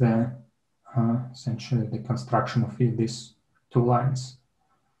this is the essentially the construction of these two lines.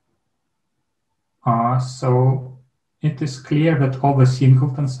 So it is clear that all the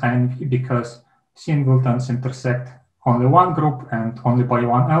singletons are in V because singletons intersect only one group and only by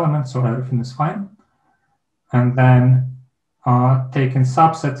one element, so everything is fine. And then taking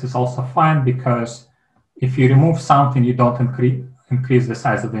subsets is also fine because if you remove something, you don't increase the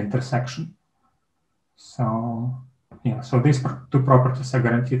size of the intersection. So yeah, so these two properties are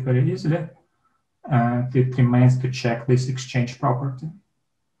guaranteed very easily, and it remains to check this exchange property.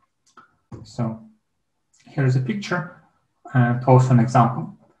 So here's a picture and also an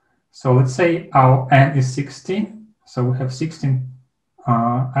example. So let's say our n is 16. So we have 16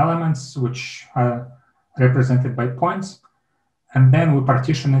 elements which are represented by points. And then we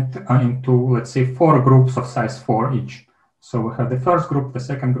partition it into, let's say, 4 groups of size 4 each. So we have the first group, the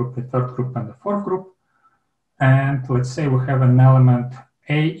second group, the third group, and the fourth group. And let's say we have an element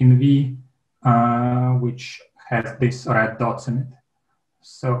A in V, which has these red dots in it.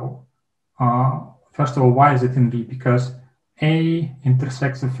 So first of all, why is it in V? Because A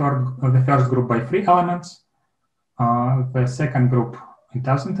intersects the first group by 3 elements. The second group, it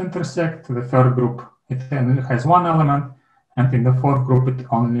doesn't intersect. The third group, it only has 1 element. And in the fourth group,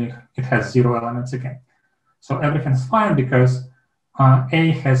 it has 0 elements again. So everything's fine because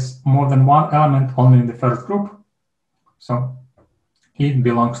A has more than 1 element only in the first group. So it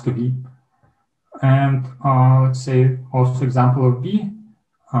belongs to V. And let's say also example of V,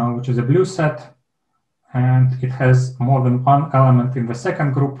 which is a blue set. And it has more than 1 element in the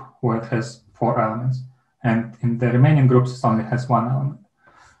second group where it has 4 elements. And in the remaining groups, it only has 1 element.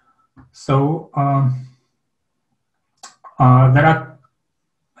 So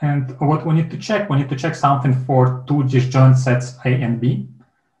and what we need to check something for 2 disjoint sets A and B.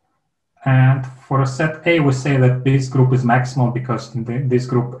 And for a set A, we say that this group is maximal because in this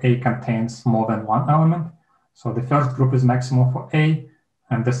group A contains more than 1 element. So the first group is maximal for A,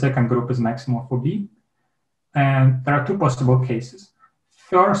 and the second group is maximal for B. And there are 2 possible cases.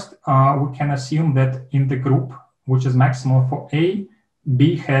 First, we can assume that in the group, which is maximal for A,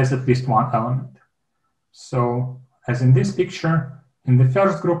 B has at least 1 element. So as in this picture, in the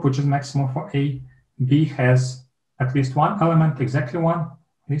first group, which is maximal for A, B has at least 1 element, exactly 1,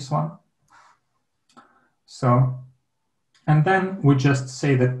 this one. So, and then we just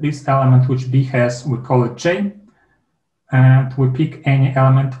say that this element which B has, we call it J, and we pick any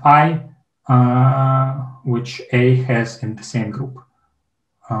element I, which A has in the same group,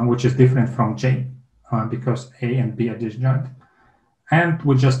 which is different from J, because A and B are disjoint. And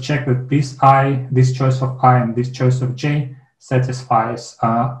we just check that this choice of I and this choice of J satisfies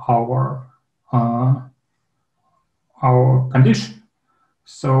our condition.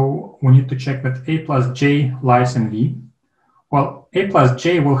 So we need to check that A plus J lies in V. Well, A plus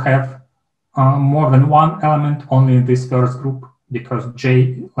J will have more than 1 element only in this first group because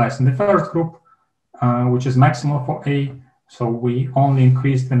J lies in the first group, which is maximal for A. So we only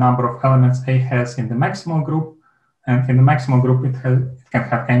increase the number of elements A has in the maximal group. And in the maximal group, it can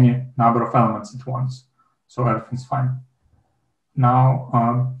have any number of elements at once. So everything's fine.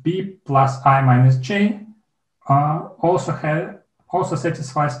 Now B plus I minus J also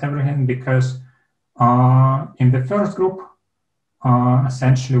satisfies everything, because in the first group,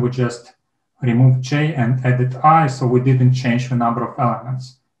 essentially we just removed J and added I, so we didn't change the number of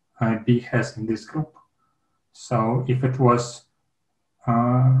elements B has in this group. So if it was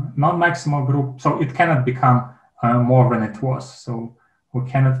non-maximal group, so it cannot become more than it was. So we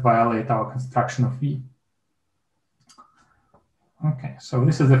cannot violate our construction of V. Okay, so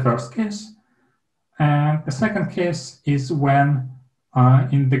this is the first case. And the second case is when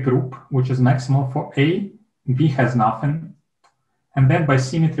in the group, which is maximal for A, B has nothing. And then by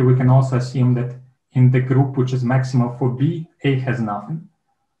symmetry, we can also assume that in the group, which is maximal for B, A has nothing.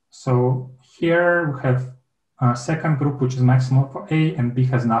 So here we have a second group, which is maximal for A, and B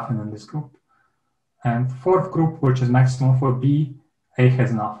has nothing in this group. And fourth group, which is maximal for B, A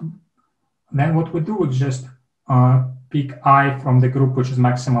has nothing. Then what we do is just pick I from the group which is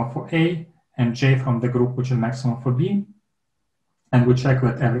maximal for A, and J from the group which is maximal for B, and we check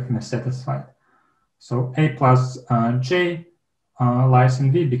that everything is satisfied. So A plus J lies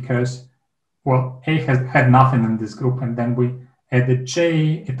in V because, well, A had nothing in this group, and then we added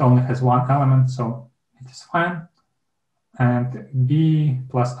J, it only has one element, so it is fine. And B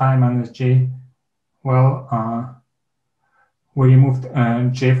plus I minus J, well, we removed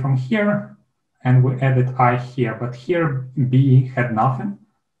J from here, and we added I here, but here B had nothing,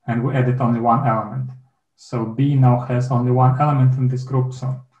 and we added only one element. So B now has only one element in this group,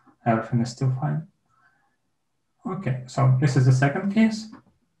 so everything is still fine. Okay, so this is the second case.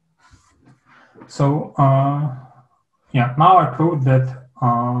 So yeah, now I proved that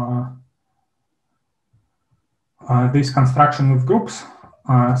this construction with groups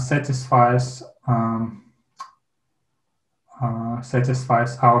satisfies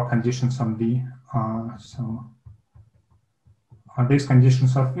our conditions on V. So these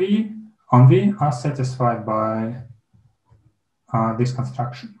conditions of V on V are satisfied by this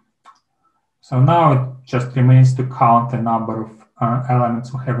construction. So now it just remains to count the number of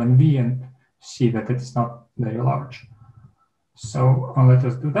elements we have in V and see that it is not very large. So let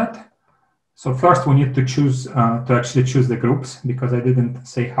us do that. So first we need to choose to actually choose the groups, because I didn't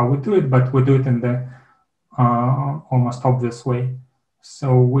say how we do it, but we do it in the almost obvious way.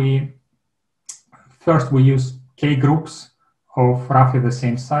 So first we use K groups of roughly the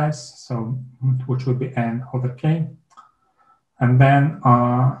same size, so which would be N over K, and then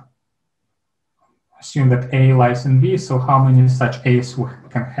assume that A lies in V. So how many such A's we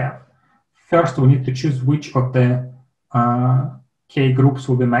can have? First, we need to choose which of the K groups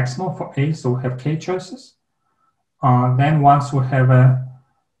will be maximal for A. So we have K choices. Then once we have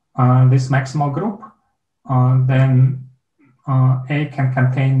this maximal group, then A can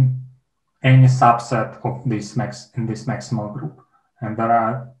contain any subset of this in this maximal group, and there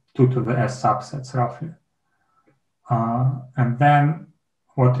are 2 to the S subsets roughly. And then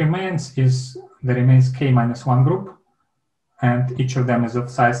what remains is there remains K minus 1 group, and each of them is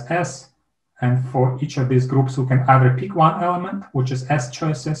of size S. And for each of these groups, we can either pick one element, which is S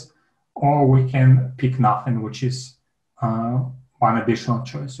choices, or we can pick nothing, which is one additional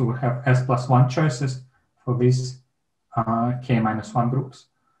choice. So we have S plus 1 choices for these K minus 1 groups.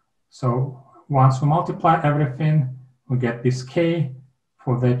 So once we multiply everything, we get this K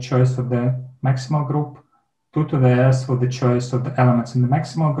for the choice of the maximal group, 2 to the S for the choice of the elements in the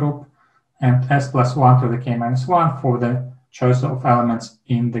maximal group, and S plus 1 to the K minus 1 for the choice of elements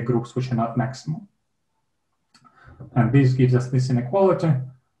in the groups which are not maximal. And this gives us this inequality.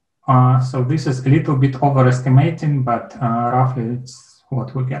 So this is a little bit overestimating, but roughly it's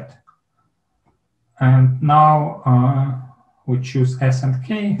what we get. And now we choose S and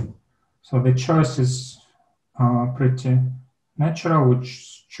K. So the choice is pretty natural. We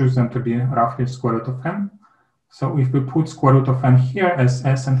choose them to be roughly square root of n. So if we put square root of n here as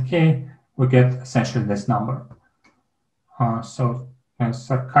S and K, we get essentially this number. So as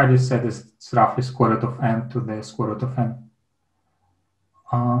Sergey said, it's roughly square root of n to the square root of n.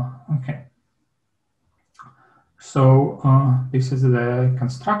 Okay. So this is the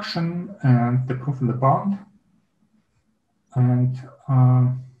construction and the proof of the bond. And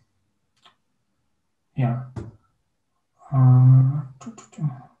yeah.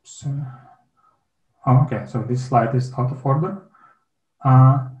 Okay, so this slide is out of order.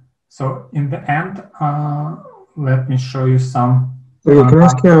 So in the end, let me show you some. Can I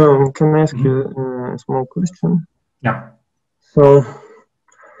ask you a small question? Yeah. So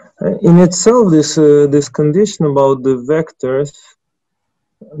in itself, this condition about the vectors,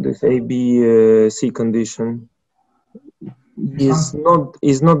 this A, B, C condition, is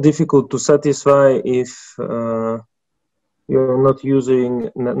not difficult to satisfy if you're not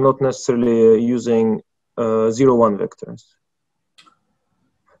necessarily using 0, 1 vectors.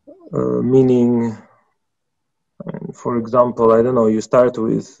 Meaning, for example, I don't know, you start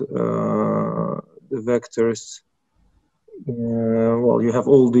with the vectors. Well, you have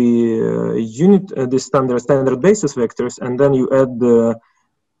all the the standard basis vectors, and then you add the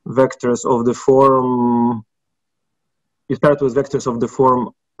vectors of the form. You start with vectors of the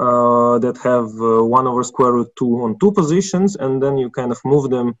form that have 1 over square root 2 on 2 positions, and then you kind of move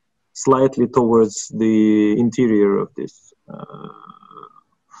them slightly towards the interior of this.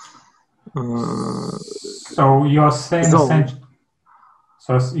 So you're saying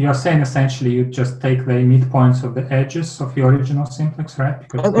essentially you just take the midpoints of the edges of your original simplex, right?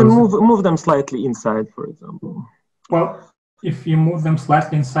 Because and move them slightly inside, for example. Well, if you move them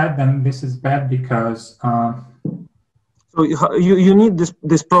slightly inside, then this is bad because. So you need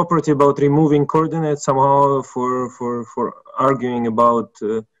this property about removing coordinates somehow for arguing about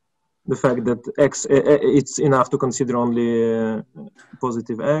the fact that x it's enough to consider only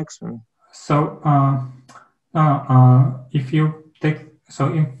positive x. Or? So if you take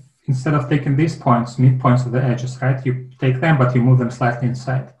instead of taking these points, midpoints of the edges, right? You take them, but you move them slightly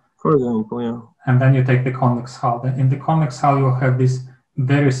inside. For example, yeah. And then you take the convex hull. Then in the convex hull, you will have this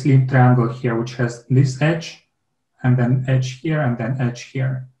very slim triangle here, which has this edge. And then edge here, and then edge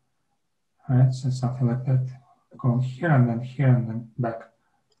here. All right, so something like that. Going here, and then back.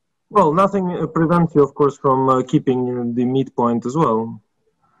 Well, nothing prevents you, of course, from keeping the midpoint as well.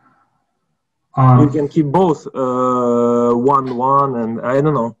 You can keep both 1, 1, and I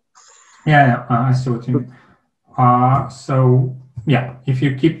don't know. Yeah, I see what you mean. So, yeah, if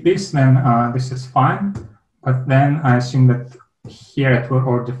you keep this, then this is fine. But then I assume that here it will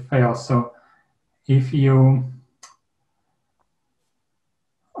already fail. So if you...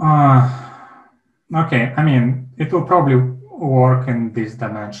 okay, I mean, it will probably work in this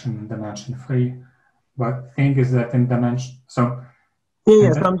dimension 3, but thing is that in dimension, so...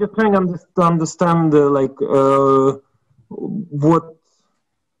 Yes, I'm just trying to understand,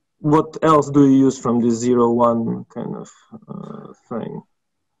 what else do you use from this 0, 1 kind of thing?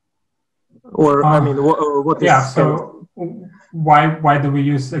 Or, I mean, what is... Yeah, so why do we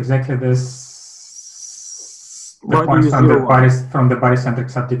use exactly this? The points from the barycentric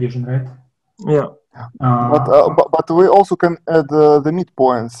subdivision, right? Yeah. But we also can add the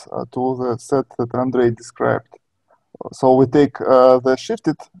midpoints to the set that Andrei described. So we take the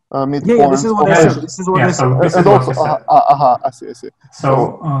shifted midpoints. Yeah, this is what I said. This is what I said. This is what I said. I see.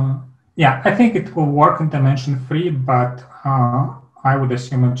 So yeah, I think it will work in dimension 3, but I would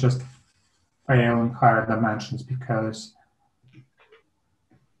assume it just fail in higher dimensions because,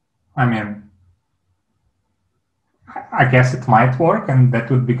 I mean, I guess it might work, and that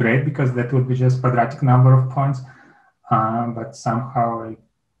would be great because that would be just quadratic number of points. But somehow I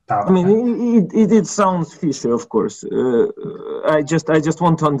doubt. I mean, it sounds fishy, of course. I just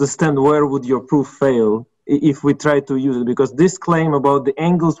want to understand where would your proof fail if we try to use it, because this claim about the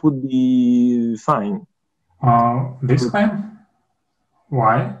angles would be fine. This claim?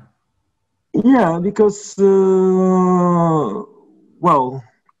 Why? Yeah, because well,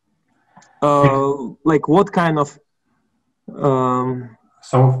 like what kind of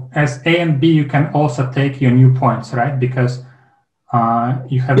so as A and B, you can also take your new points, right? Because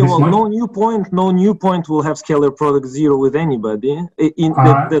you have no new point will have scalar product 0 with anybody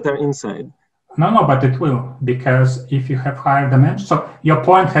that are inside. No, but it will, because if you have higher dimensions, so your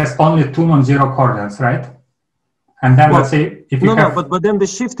point has only 2 non-zero coordinates, right? And then let's say if you have... but then the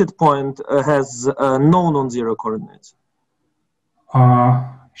shifted point has no non-zero coordinates.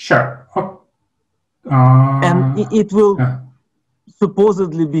 Sure. And it will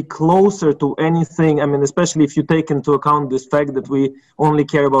supposedly be closer to anything. I mean, especially if you take into account this fact that we only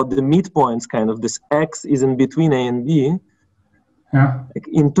care about the midpoints, kind of this x is in between A and B. Yeah. Like,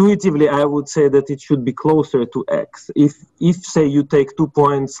 intuitively, I would say that it should be closer to x. If say you take 2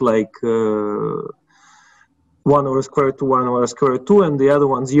 points like 1 over square root 2, 1 over square root 2, and the other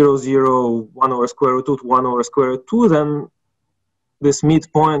one 0, 0, 1 over square root 2 to 1 over square root 2, then this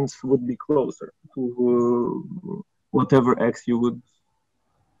midpoint would be closer to whatever x you would.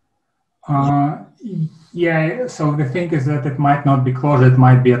 Yeah, so the thing is that it might not be closer, it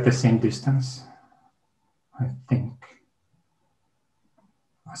might be at the same distance, I think.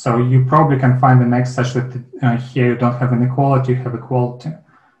 So you probably can find an x such that here you don't have an equality, you have equality.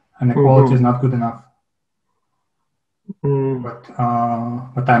 And equality is not good enough. But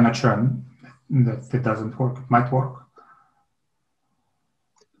I'm not sure that it doesn't work. It might work.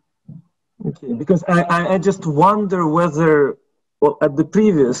 Okay, because I just wonder whether, well, at the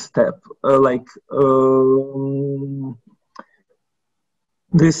previous step,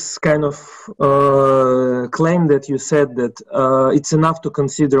 this kind of claim that you said that it's enough to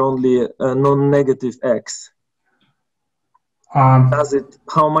consider only a non-negative x.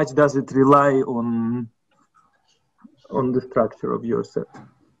 How much does it rely on the structure of your set?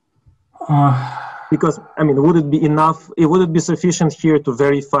 Because, I mean, would it be enough, would it be sufficient here to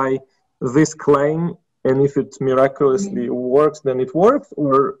verify this claim, and if it miraculously works, then it works,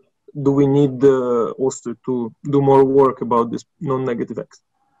 or do we need also to do more work about this non-negative x?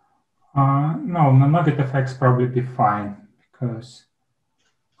 No, non-negative x probably be fine, because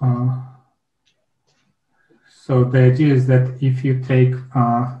so the idea is that if you take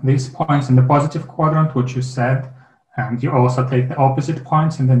these points in the positive quadrant, which you said, and you also take the opposite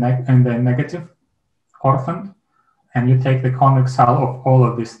points in the negative orthant, and you take the convex hull of all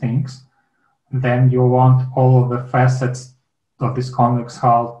of these things, then you want all of the facets of this convex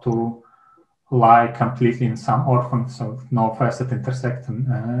hull to lie completely in some orphan, so no facet intersecting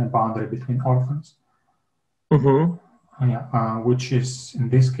boundary between orphans. Which is, in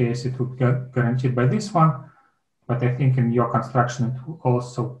this case, it would get guaranteed by this one, but I think in your construction it will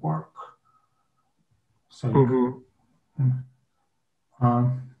also work. So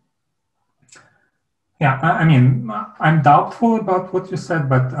I mean, I'm doubtful about what you said,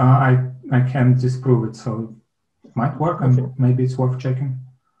 but I can't disprove it, so it might work, and maybe it's worth checking.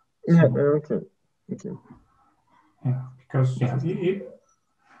 Yeah, okay. Yeah, because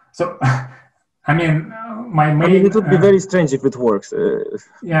so I mean, my main. I mean, it would be very strange if it works.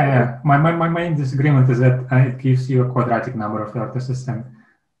 My main disagreement is that it gives you a quadratic number of vertices, and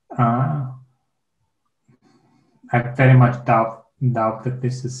I very much doubt that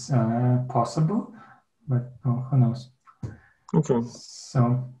this is possible, but who knows? Okay.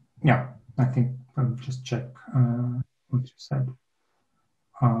 So yeah, I think I'll just check what you said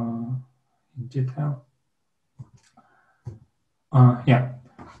in detail.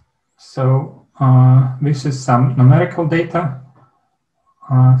 So this is some numerical data.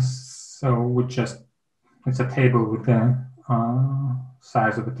 So it's a table with the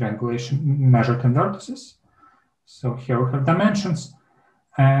size of the triangulation measured in vertices. So here we have dimensions,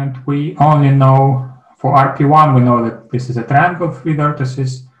 and we only know for RP1 we know that this is a triangle of 3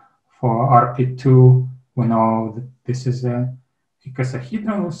 vertices. For RP2 we know that this is a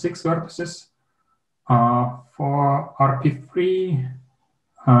icosahedron with 6 vertices. For RP3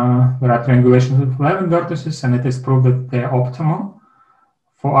 there are triangulations with 11 vertices, and it is proved that they are optimal.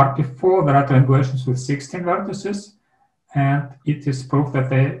 For RP4 there are triangulations with 16 vertices, and it is proved that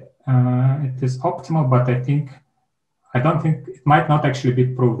it is optimal, but I don't think it might not actually be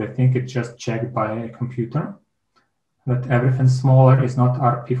proved. I think it's just checked by a computer that everything smaller is not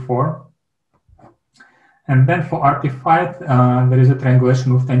RP4. And then for RP5 there is a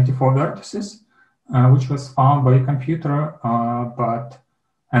triangulation with 24 vertices, which was found by a computer,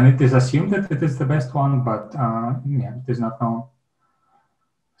 and it is assumed that it is the best one, but it is not known.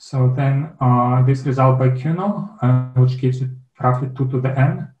 So then this result by QNOW, which gives it roughly 2 to the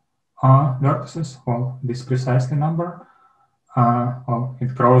n vertices, well, this precisely number, well,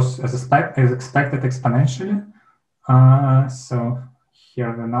 it grows as expected exponentially. So here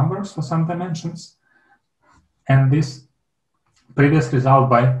are the numbers for some dimensions. And this previous result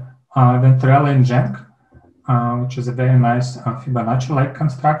by Venturella and Genk, which is a very nice Fibonacci-like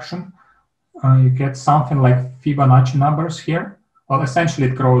construction. You get something like Fibonacci numbers here. Well, essentially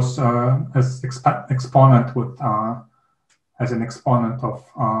it grows as exponent with as an exponent of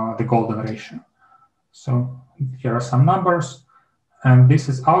the golden ratio. So here are some numbers, and this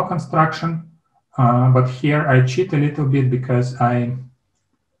is our construction. But here I cheat a little bit because when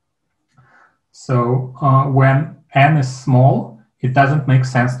n is small, it doesn't make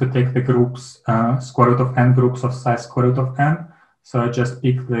sense to take the groups, square root of n groups of size square root of n. So I just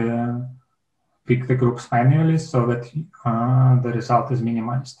pick the groups manually so that the result is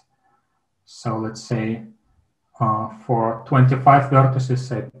minimized. So let's say for 25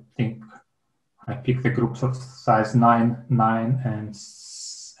 vertices, I think I pick the groups of size 9, 9, and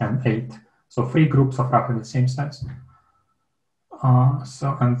 8. So 3 groups of roughly the same size.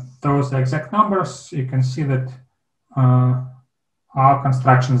 And those are the exact numbers. You can see that our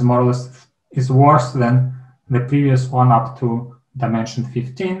construction is more or less worse than the previous one up to dimension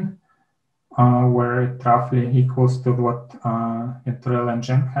 15, where it roughly equals to what Venturella and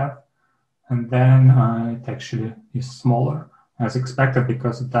Genk have. And then it actually is smaller as expected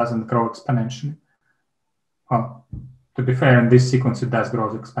because it doesn't grow exponentially. Well, to be fair, in this sequence it does grow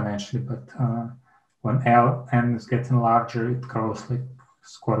exponentially, but when n is getting larger, it grows like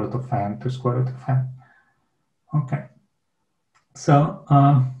square root of n to square root of n. Okay. So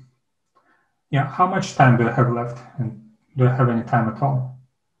how much time do I have left? And do I have any time at all?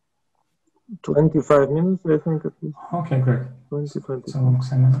 25 minutes, I think, at least. Okay, great. 20. It's a long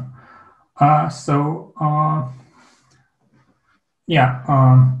seminar.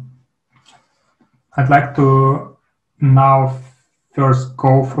 I'd like to now first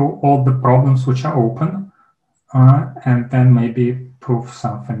go through all the problems which are open, and then maybe prove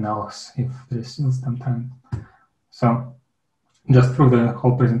something else if there's still some time. So just through the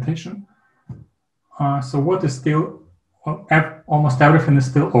whole presentation. So what is still, well, almost everything is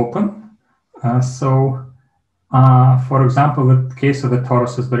still open. For example, the case of the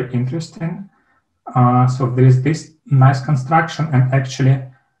torus is very interesting. So there is this nice construction, and actually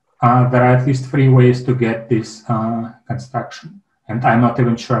there are at least 3 ways to get this construction, and I'm not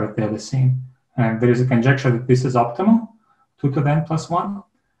even sure if they're the same. And there is a conjecture that this is optimal, 2 to the n plus 1,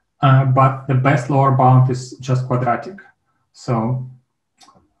 but the best lower bound is just quadratic. So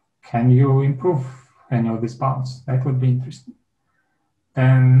can you improve any of these bounds? That would be interesting.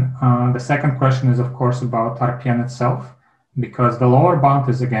 Then the second question is, of course, about RPN itself, because the lower bound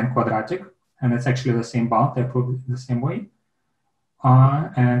is again quadratic, and it's actually the same bound. I proved it the same way.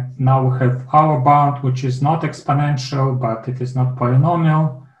 And now we have our bound, which is not exponential, but it is not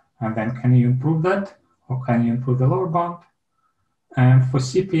polynomial. And then can you improve that? Or can you improve the lower bound? And for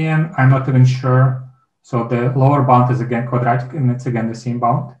CPN, I'm not even sure. So the lower bound is again quadratic, and it's again the same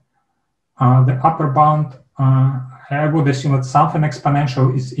bound. The upper bound, I would assume that something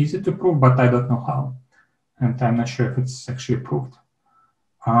exponential is easy to prove, but I don't know how. And I'm not sure if it's actually proved.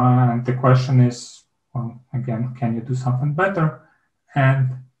 And the question is, well, again, can you do something better?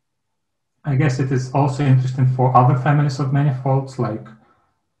 And I guess it is also interesting for other families of manifolds, like,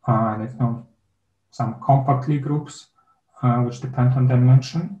 I don't know, some compact Lie groups, which depend on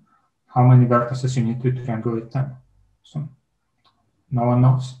dimension, how many vertices you need to triangulate them. So no one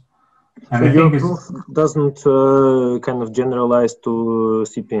knows. And so I your think proof doesn't kind of generalize to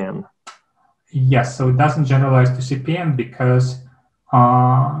CPN. Yes, so it doesn't generalize to CPN because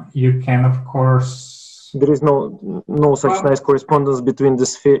you can, of course. There is no such nice correspondence between the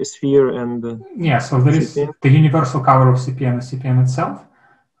sphere and the yeah. So there is the universal cover of CPN and CPN itself.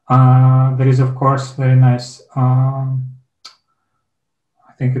 There is, of course, very nice. I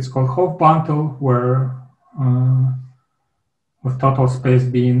think it's called Hopf bundle, where with total space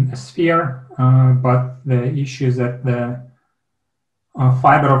being a sphere, but the issue is that the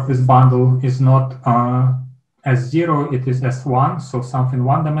fiber of this bundle is not S0, it is S1, so something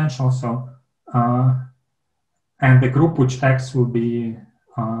one-dimensional. So and the group which acts will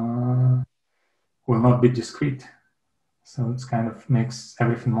not be discrete. So it's kind of makes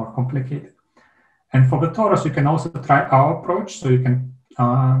everything more complicated. And for the torus, you can also try our approach. So you can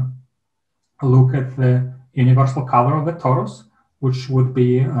look at the universal cover of the torus, which would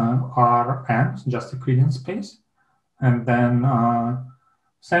be Rn, just Euclidean space. And then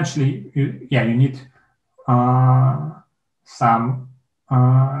essentially, you need some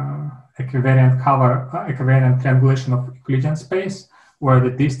equivariant equivariant triangulation of Euclidean space, where the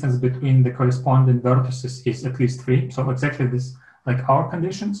distance between the corresponding vertices is at least 3. So exactly this, like our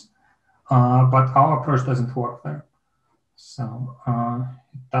conditions, but our approach doesn't work there. So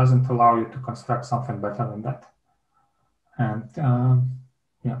it doesn't allow you to construct something better than that. And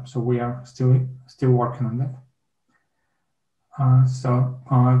so we are still working on that.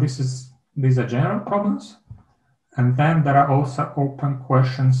 These are general problems. And then there are also open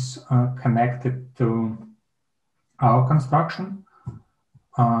questions connected to our construction.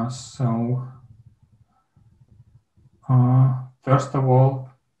 First of all,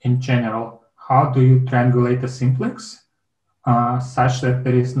 in general, how do you triangulate a simplex such that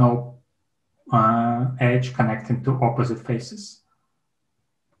there is no edge connecting to opposite faces?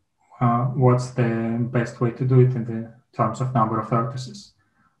 What's the best way to do it in the terms of number of vertices?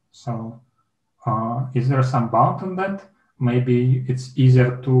 So is there some bound on that? Maybe it's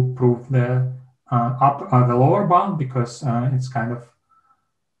easier to prove the lower bound because it's kind of,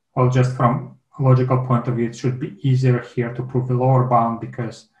 well, just from a logical point of view, it should be easier here to prove the lower bound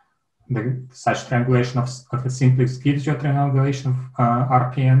because such triangulation of a simplex gives you a triangulation of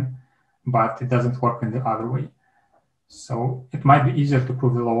RPN, but it doesn't work in the other way. So it might be easier to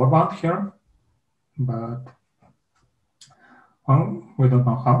prove the lower bound here, but well, we don't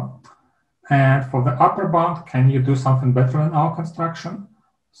know how. And for the upper bound, can you do something better in our construction?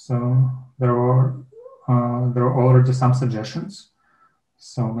 So there are already some suggestions.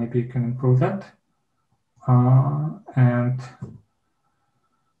 So maybe you can improve that. And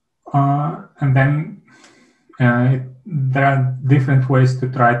then there are different ways to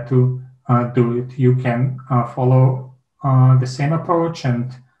try to do it. You can follow the same approach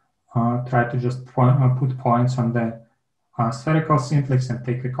and try to just put points on the spherical simplex and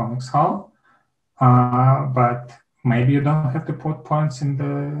take the convex hull. but maybe you don't have to put points in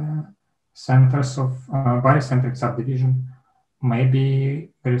the centers of barycentric subdivision.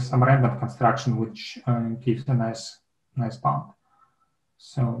 Maybe there is some random construction which gives a nice bound.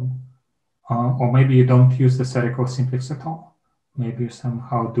 So, or maybe you don't use the spherical simplex at all. Maybe you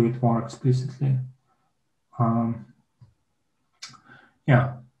somehow do it more explicitly.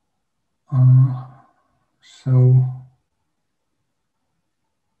 Yeah. So,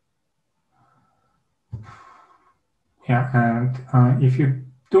 yeah, and if you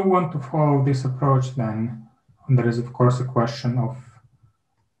do want to follow this approach, then there is, of course, a question of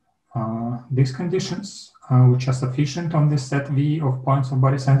these conditions, which are sufficient on this set V of points of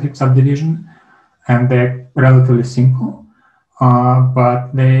barycentric subdivision, and they're relatively simple,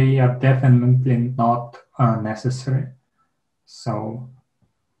 but they are definitely not necessary. So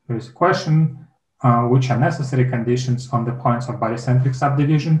there is a question, which are necessary conditions on the points of barycentric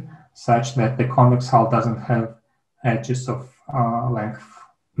subdivision, such that the convex hull doesn't have edges of length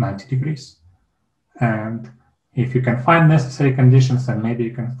 90 degrees. And if you can find necessary conditions, then maybe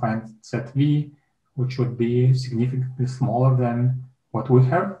you can find set V, which would be significantly smaller than what we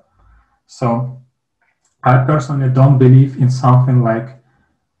have. So I personally don't believe in something like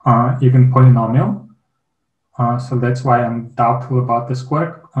even polynomial. So that's why I'm doubtful about the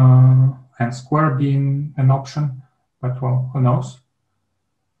square and square being an option, but well, who knows?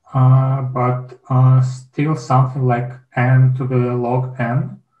 But still something like n to the log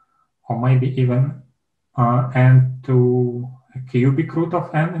n, or maybe even n to a cubic root of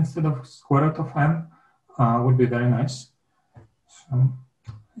n instead of square root of n would be very nice. So,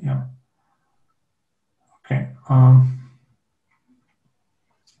 yeah. Okay.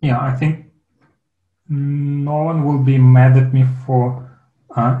 Yeah, I think no one will be mad at me for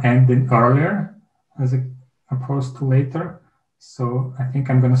ending earlier as opposed to later. So I think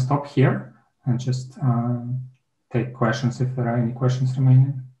I'm going to stop here and just take questions if there are any questions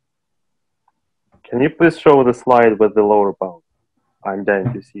remaining. Can you please show the slide with the lower bound? I'm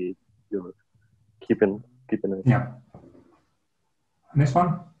dying to see it. You're keeping it. Yeah. This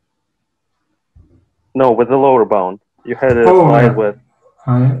one? No, with the lower bound. You had a slide with.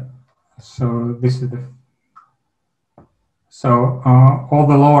 So this is the. So all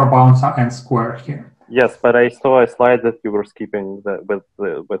the lower bounds are n squared here. Yes, but I saw a slide that you were skipping with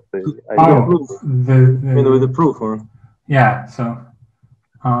the. With the proof, or? Yeah. So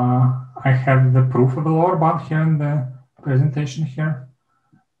I have the proof of the lower bound here in the presentation here.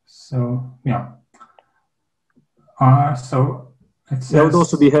 So yeah. So it says, I would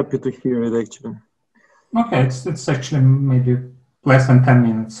also be happy to hear it actually. Okay, it's actually maybe less than 10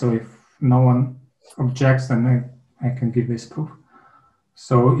 minutes. So if no one objects, then I can give this proof.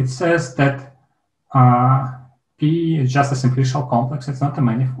 So it says that P is just a simplicial complex. It's not a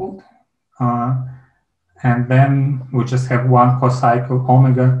manifold. And then we just have one cocycle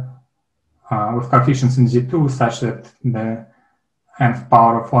omega with coefficients in Z2 such that the nth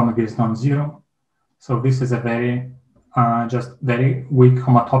power of omega is non-zero. So this is a very, just very weak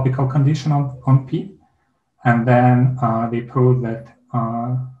homotopical condition on P. And then they prove that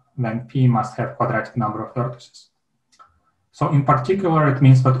then P must have quadratic number of vertices. So in particular, it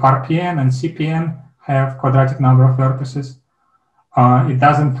means that RPN and CPN have quadratic number of vertices. It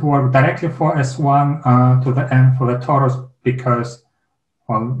doesn't work directly for S1 to the n for the torus because,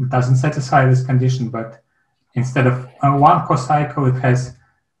 well, it doesn't satisfy this condition, but instead of one cocycle, it has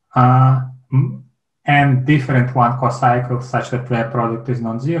n different one cocycles such that their product is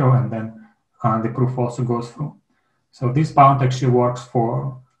non-zero, and then the proof also goes through. So this bound actually works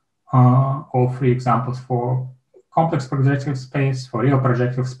for all three examples, for complex projective space, for real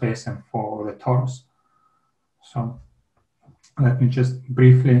projective space, and for the torus. So let me just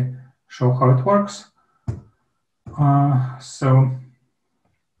briefly show how it works. So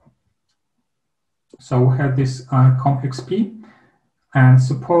we have this complex P, and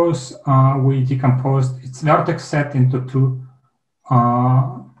suppose we decomposed its vertex set into two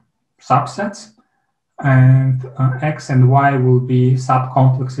subsets, and X and Y will be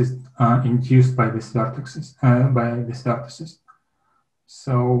subcomplexes induced by these vertices.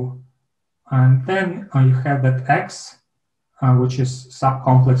 So, and then you have that X, which is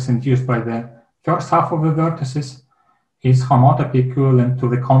subcomplex induced by the first half of the vertices, is homotopy equivalent to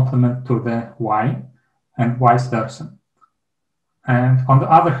the complement to the Y, and vice versa. And on the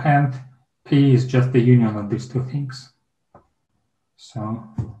other hand, P is just the union of these two things. So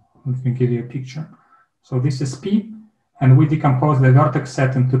let me give you a picture. So this is P, and we decompose the vertex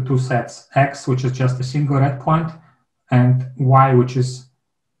set into two sets, X, which is just a single red point, and Y, which is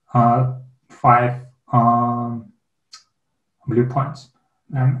 5 blue points.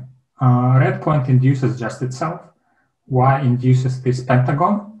 And red point induces just itself, y induces this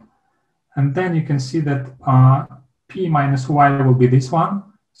pentagon, and then you can see that p minus y will be this one.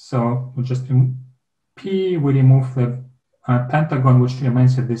 So we just p, we remove the pentagon, which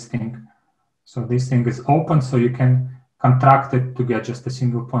remains at this thing. So this thing is open, so you can contract it to get just a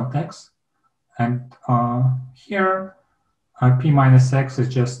single point x. And here, p minus x is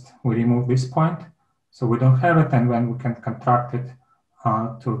just, we remove this point, so we don't have it, and then we can contract it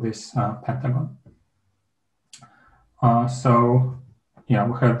to this pentagon. So yeah,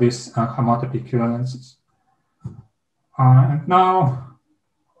 we have these homotopy equivalences. And now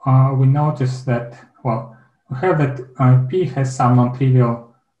we notice that, well, we have that p has some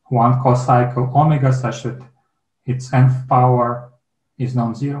non-trivial one cocycle omega such that its nth power is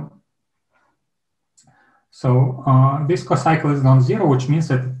non-zero. So this cocycle is non-zero, which means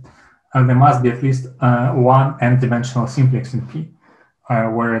that there must be at least one n-dimensional simplex in P,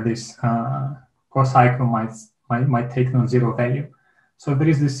 where this cocycle might take non-zero value. So there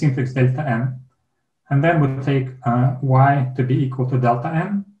is this simplex delta n, and then we take y to be equal to delta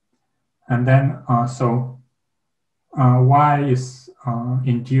n, and then y is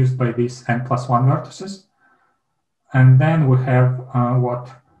induced by these n plus 1 vertices, and then we have what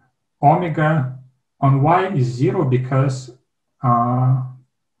omega on y is 0 because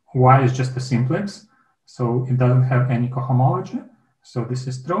y is just a simplex, so it doesn't have any cohomology, so this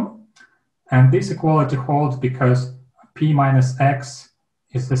is true. And this equality holds because p minus x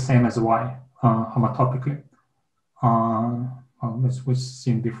is the same as y homotopically. This was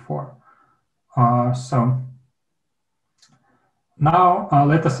seen before. So now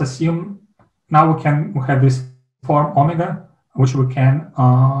let us assume, now we have this form omega, which we can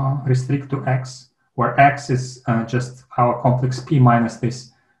restrict to x, where x is just our complex p minus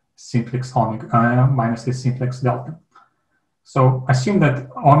this simplex omega, minus this simplex delta. So assume that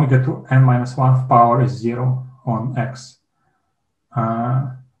omega to n minus 1 power is 0 on x.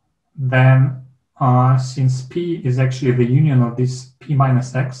 Then since p is actually the union of this p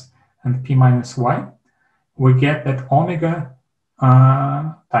minus x and p minus y, we get that omega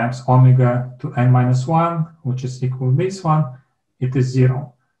times omega to n minus 1, which is equal to this one, it is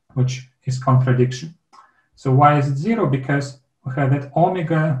 0, which is contradiction. So why is it 0? Because we have that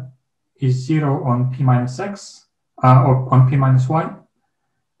omega is 0 on p minus x, or on p minus y,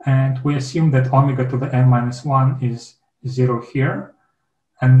 and we assume that omega to the n minus 1 is 0 here,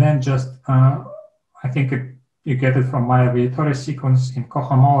 and then just, I think you get it from my Vietore sequence in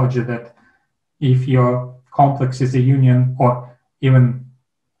cohomology that if your complex is a union, or even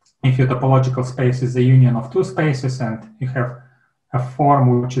if your topological space is a union of two spaces, and you have a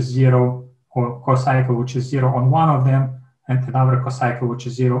form which is 0, or cocycle which is 0 on one of them, and another cocycle which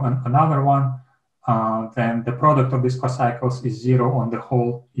is 0 on another one, then the product of these cocycles is 0 on the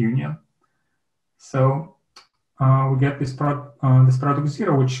whole union. So we get this product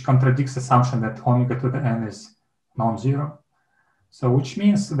 0, which contradicts the assumption that omega to the n is non-zero. So which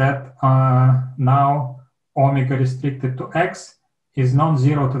means that now omega restricted to x is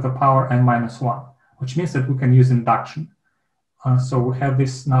non-zero to the power n minus 1, which means that we can use induction. So we have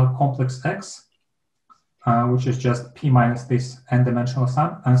this now complex x, which is just p minus this n-dimensional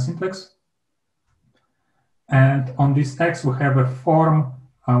simplex. And on this x, we have a form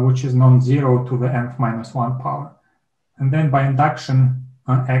which is non-zero to the n minus 1 power. And then by induction,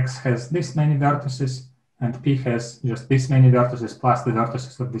 x has this many vertices, and p has just this many vertices plus the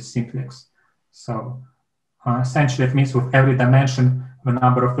vertices of this simplex. So essentially, it means with every dimension, the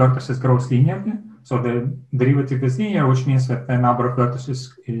number of vertices grows linearly. So the derivative is linear, which means that the number of vertices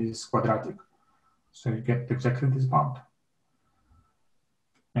is quadratic. So you get exactly this bound.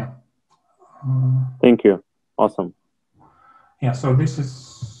 Yeah. Thank you. Awesome. Yeah, so this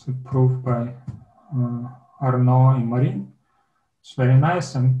is proved by Arnaud and Marie. It's very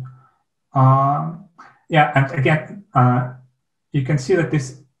nice. And yeah, and again, you can see that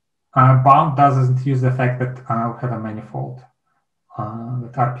this bound doesn't use the fact that we have a manifold,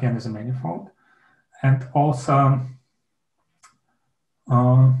 that RPN is a manifold. And also,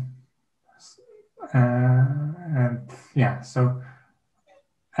 and yeah, so,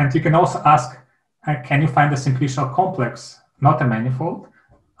 and you can also ask, can you find a simplicial complex, not a manifold,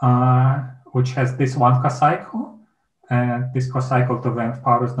 which has this one cocycle, and this cocycle to the nth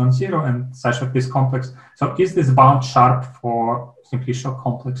power is non-zero, and such that this complex, so is this bound sharp for simplicial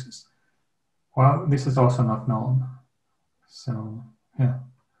complexes? Well, this is also not known. So, yeah.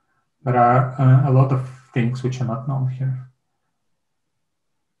 There are a lot of things which are not known here.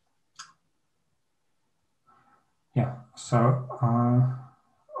 Yeah, so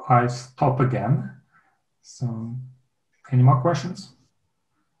I stop again. So any more questions?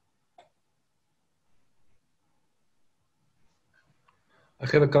 I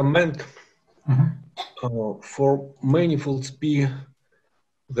have a comment. For manifolds P,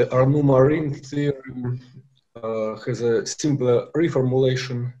 the Arnoux ring theorem has a simpler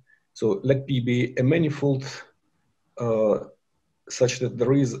reformulation. So let P be a manifold such that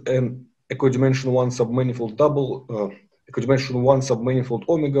there is an ecodimension 1 submanifold ecodimension 1 submanifold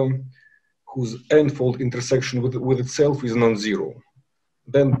omega whose n-fold intersection with itself is non-zero.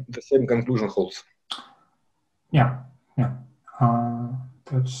 Then the same conclusion holds. Yeah, yeah,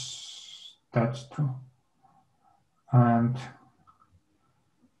 that's true. And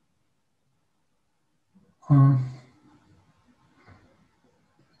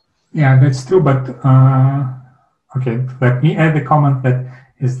yeah, that's true. But okay, let me add a comment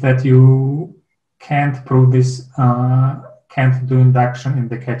that you can't prove this, can't do induction in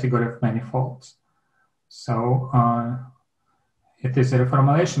the category of manifolds. So it is a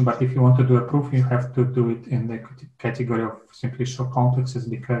reformulation, but if you want to do a proof, you have to do it in the category of simplicial complexes,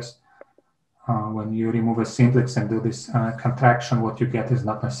 because when you remove a simplex and do this contraction, what you get is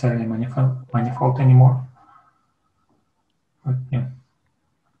not necessarily a manifold anymore. But, yeah.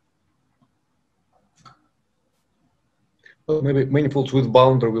 Well, maybe manifolds with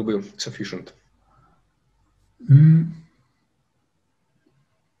boundary will be sufficient.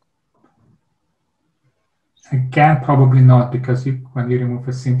 Again, probably not, because when you remove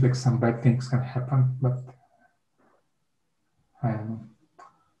a simplex, some bad things can happen. But I don't know.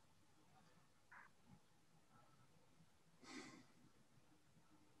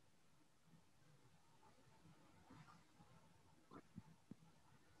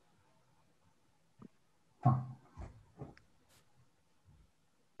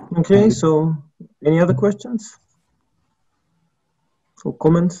 Okay, so any other questions or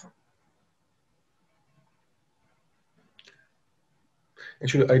comments?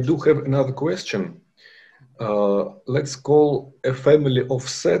 Actually, I do have another question. Let's call a family of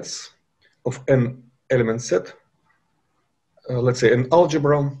sets of n element set, let's say an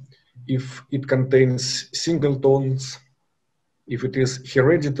algebra, if it contains singletons, if it is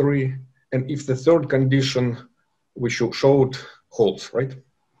hereditary, and if the third condition which you showed holds, right?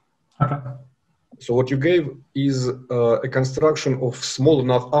 Okay. So what you gave is a construction of small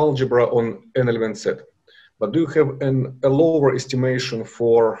enough algebra on n element set. But do you have a lower estimation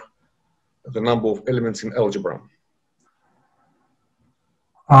for the number of elements in algebra?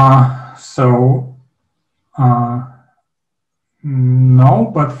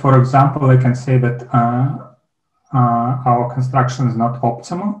 No, but for example, I can say that our construction is not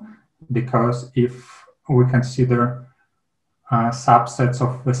optimal, because if we consider subsets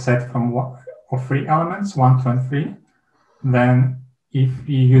of the set of 3 elements, 1, 2, and 3, then if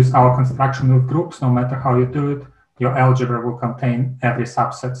you use our construction with groups, no matter how you do it, your algebra will contain every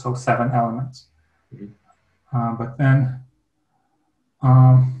subset, so 7 elements. Mm-hmm. But then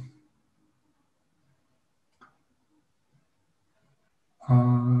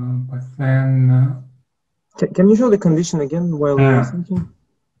can you show the condition again while we're thinking?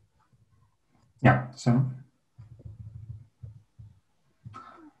 Yeah, so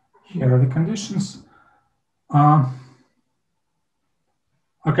here are the conditions.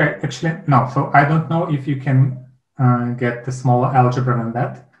 Okay, actually, no. So I don't know if you can get the smaller algebra than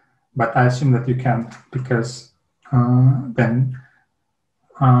that, but I assume that you can, because then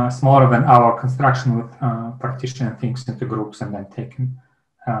smaller than our construction with partitioning things into groups and then taking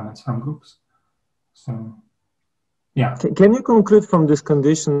elements from groups. So, yeah. Can you conclude from these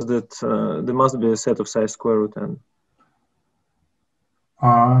conditions that there must be a set of size square root n?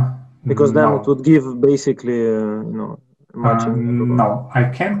 Because then it would give basically, matching. No, I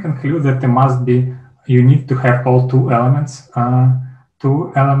can conclude that there must be. You need to have all 2 elements,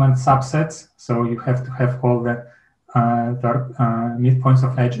 2 element subsets. So you have to have all the midpoints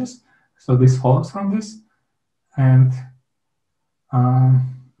of edges. So this follows from this, and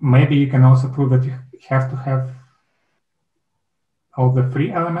maybe you can also prove that you have to have all the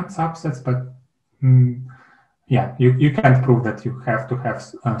 3 element subsets, but yeah, you can't prove that you have to have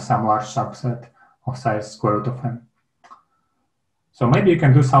some large subset of size square root of n. So maybe you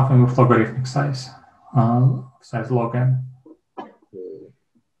can do something with logarithmic size, size log n.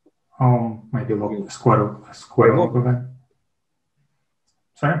 Oh, maybe square log of n.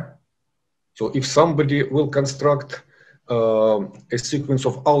 Sorry? So if somebody will construct a sequence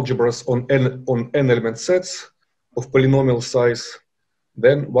of algebras on n element sets of polynomial size,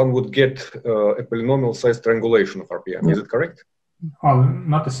 then one would get a polynomial size triangulation of RPM. Yeah. Is it correct? Oh,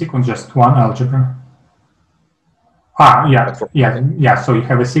 not a sequence, just one algebra. Yeah. So you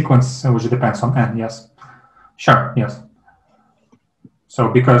have a sequence which depends on n. Yes, sure. Yes. So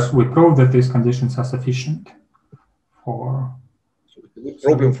because we proved that these conditions are sufficient for. So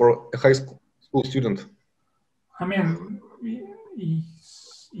problem for a high school student. I mean,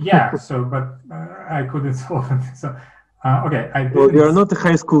 yeah. So, but I couldn't solve it. So, okay. Well, you are not a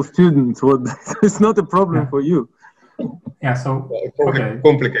high school student. So it's not a problem for you. Yeah. So okay.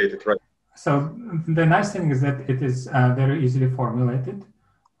 Complicated, right? So the nice thing is that it is very easily formulated,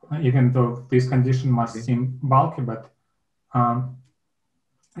 even though this condition must seem bulky, but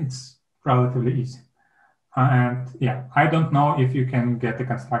it's relatively easy. And yeah, I don't know if you can get a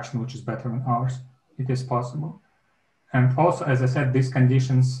construction which is better than ours. It is possible. And also, as I said, these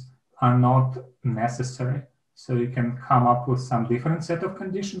conditions are not necessary. So you can come up with some different set of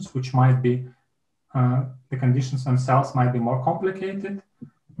conditions, which might be, the conditions themselves might be more complicated,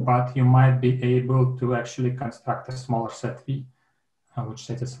 but you might be able to actually construct a smaller set V, which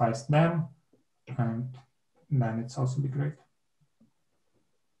satisfies them. And then it's also be great.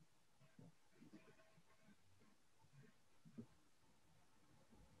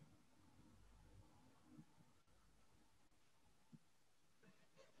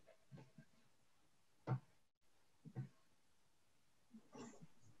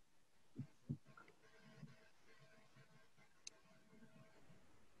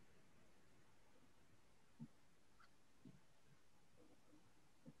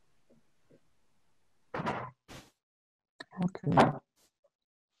 Okay.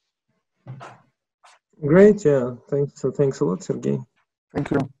 Great, yeah. Thanks a lot, Sergey.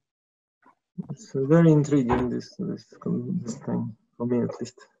 Thank you. It's very intriguing this thing for me at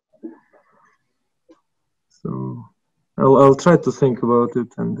least. So I'll try to think about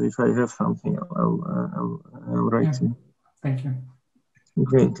it, and if I have something, I'll write you. Thank you.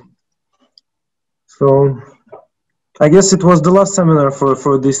 Great. So I guess it was the last seminar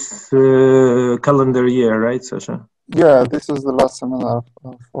for this calendar year, right, Sasha? Yeah, this is the last seminar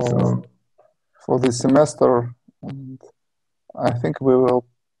for this semester, and I think we will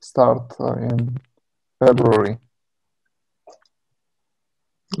start in February.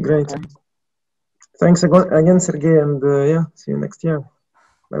 Great. Okay. Thanks again, Sergey, and yeah, see you next year.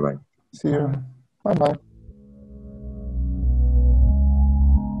 Bye-bye. See you. Bye-bye.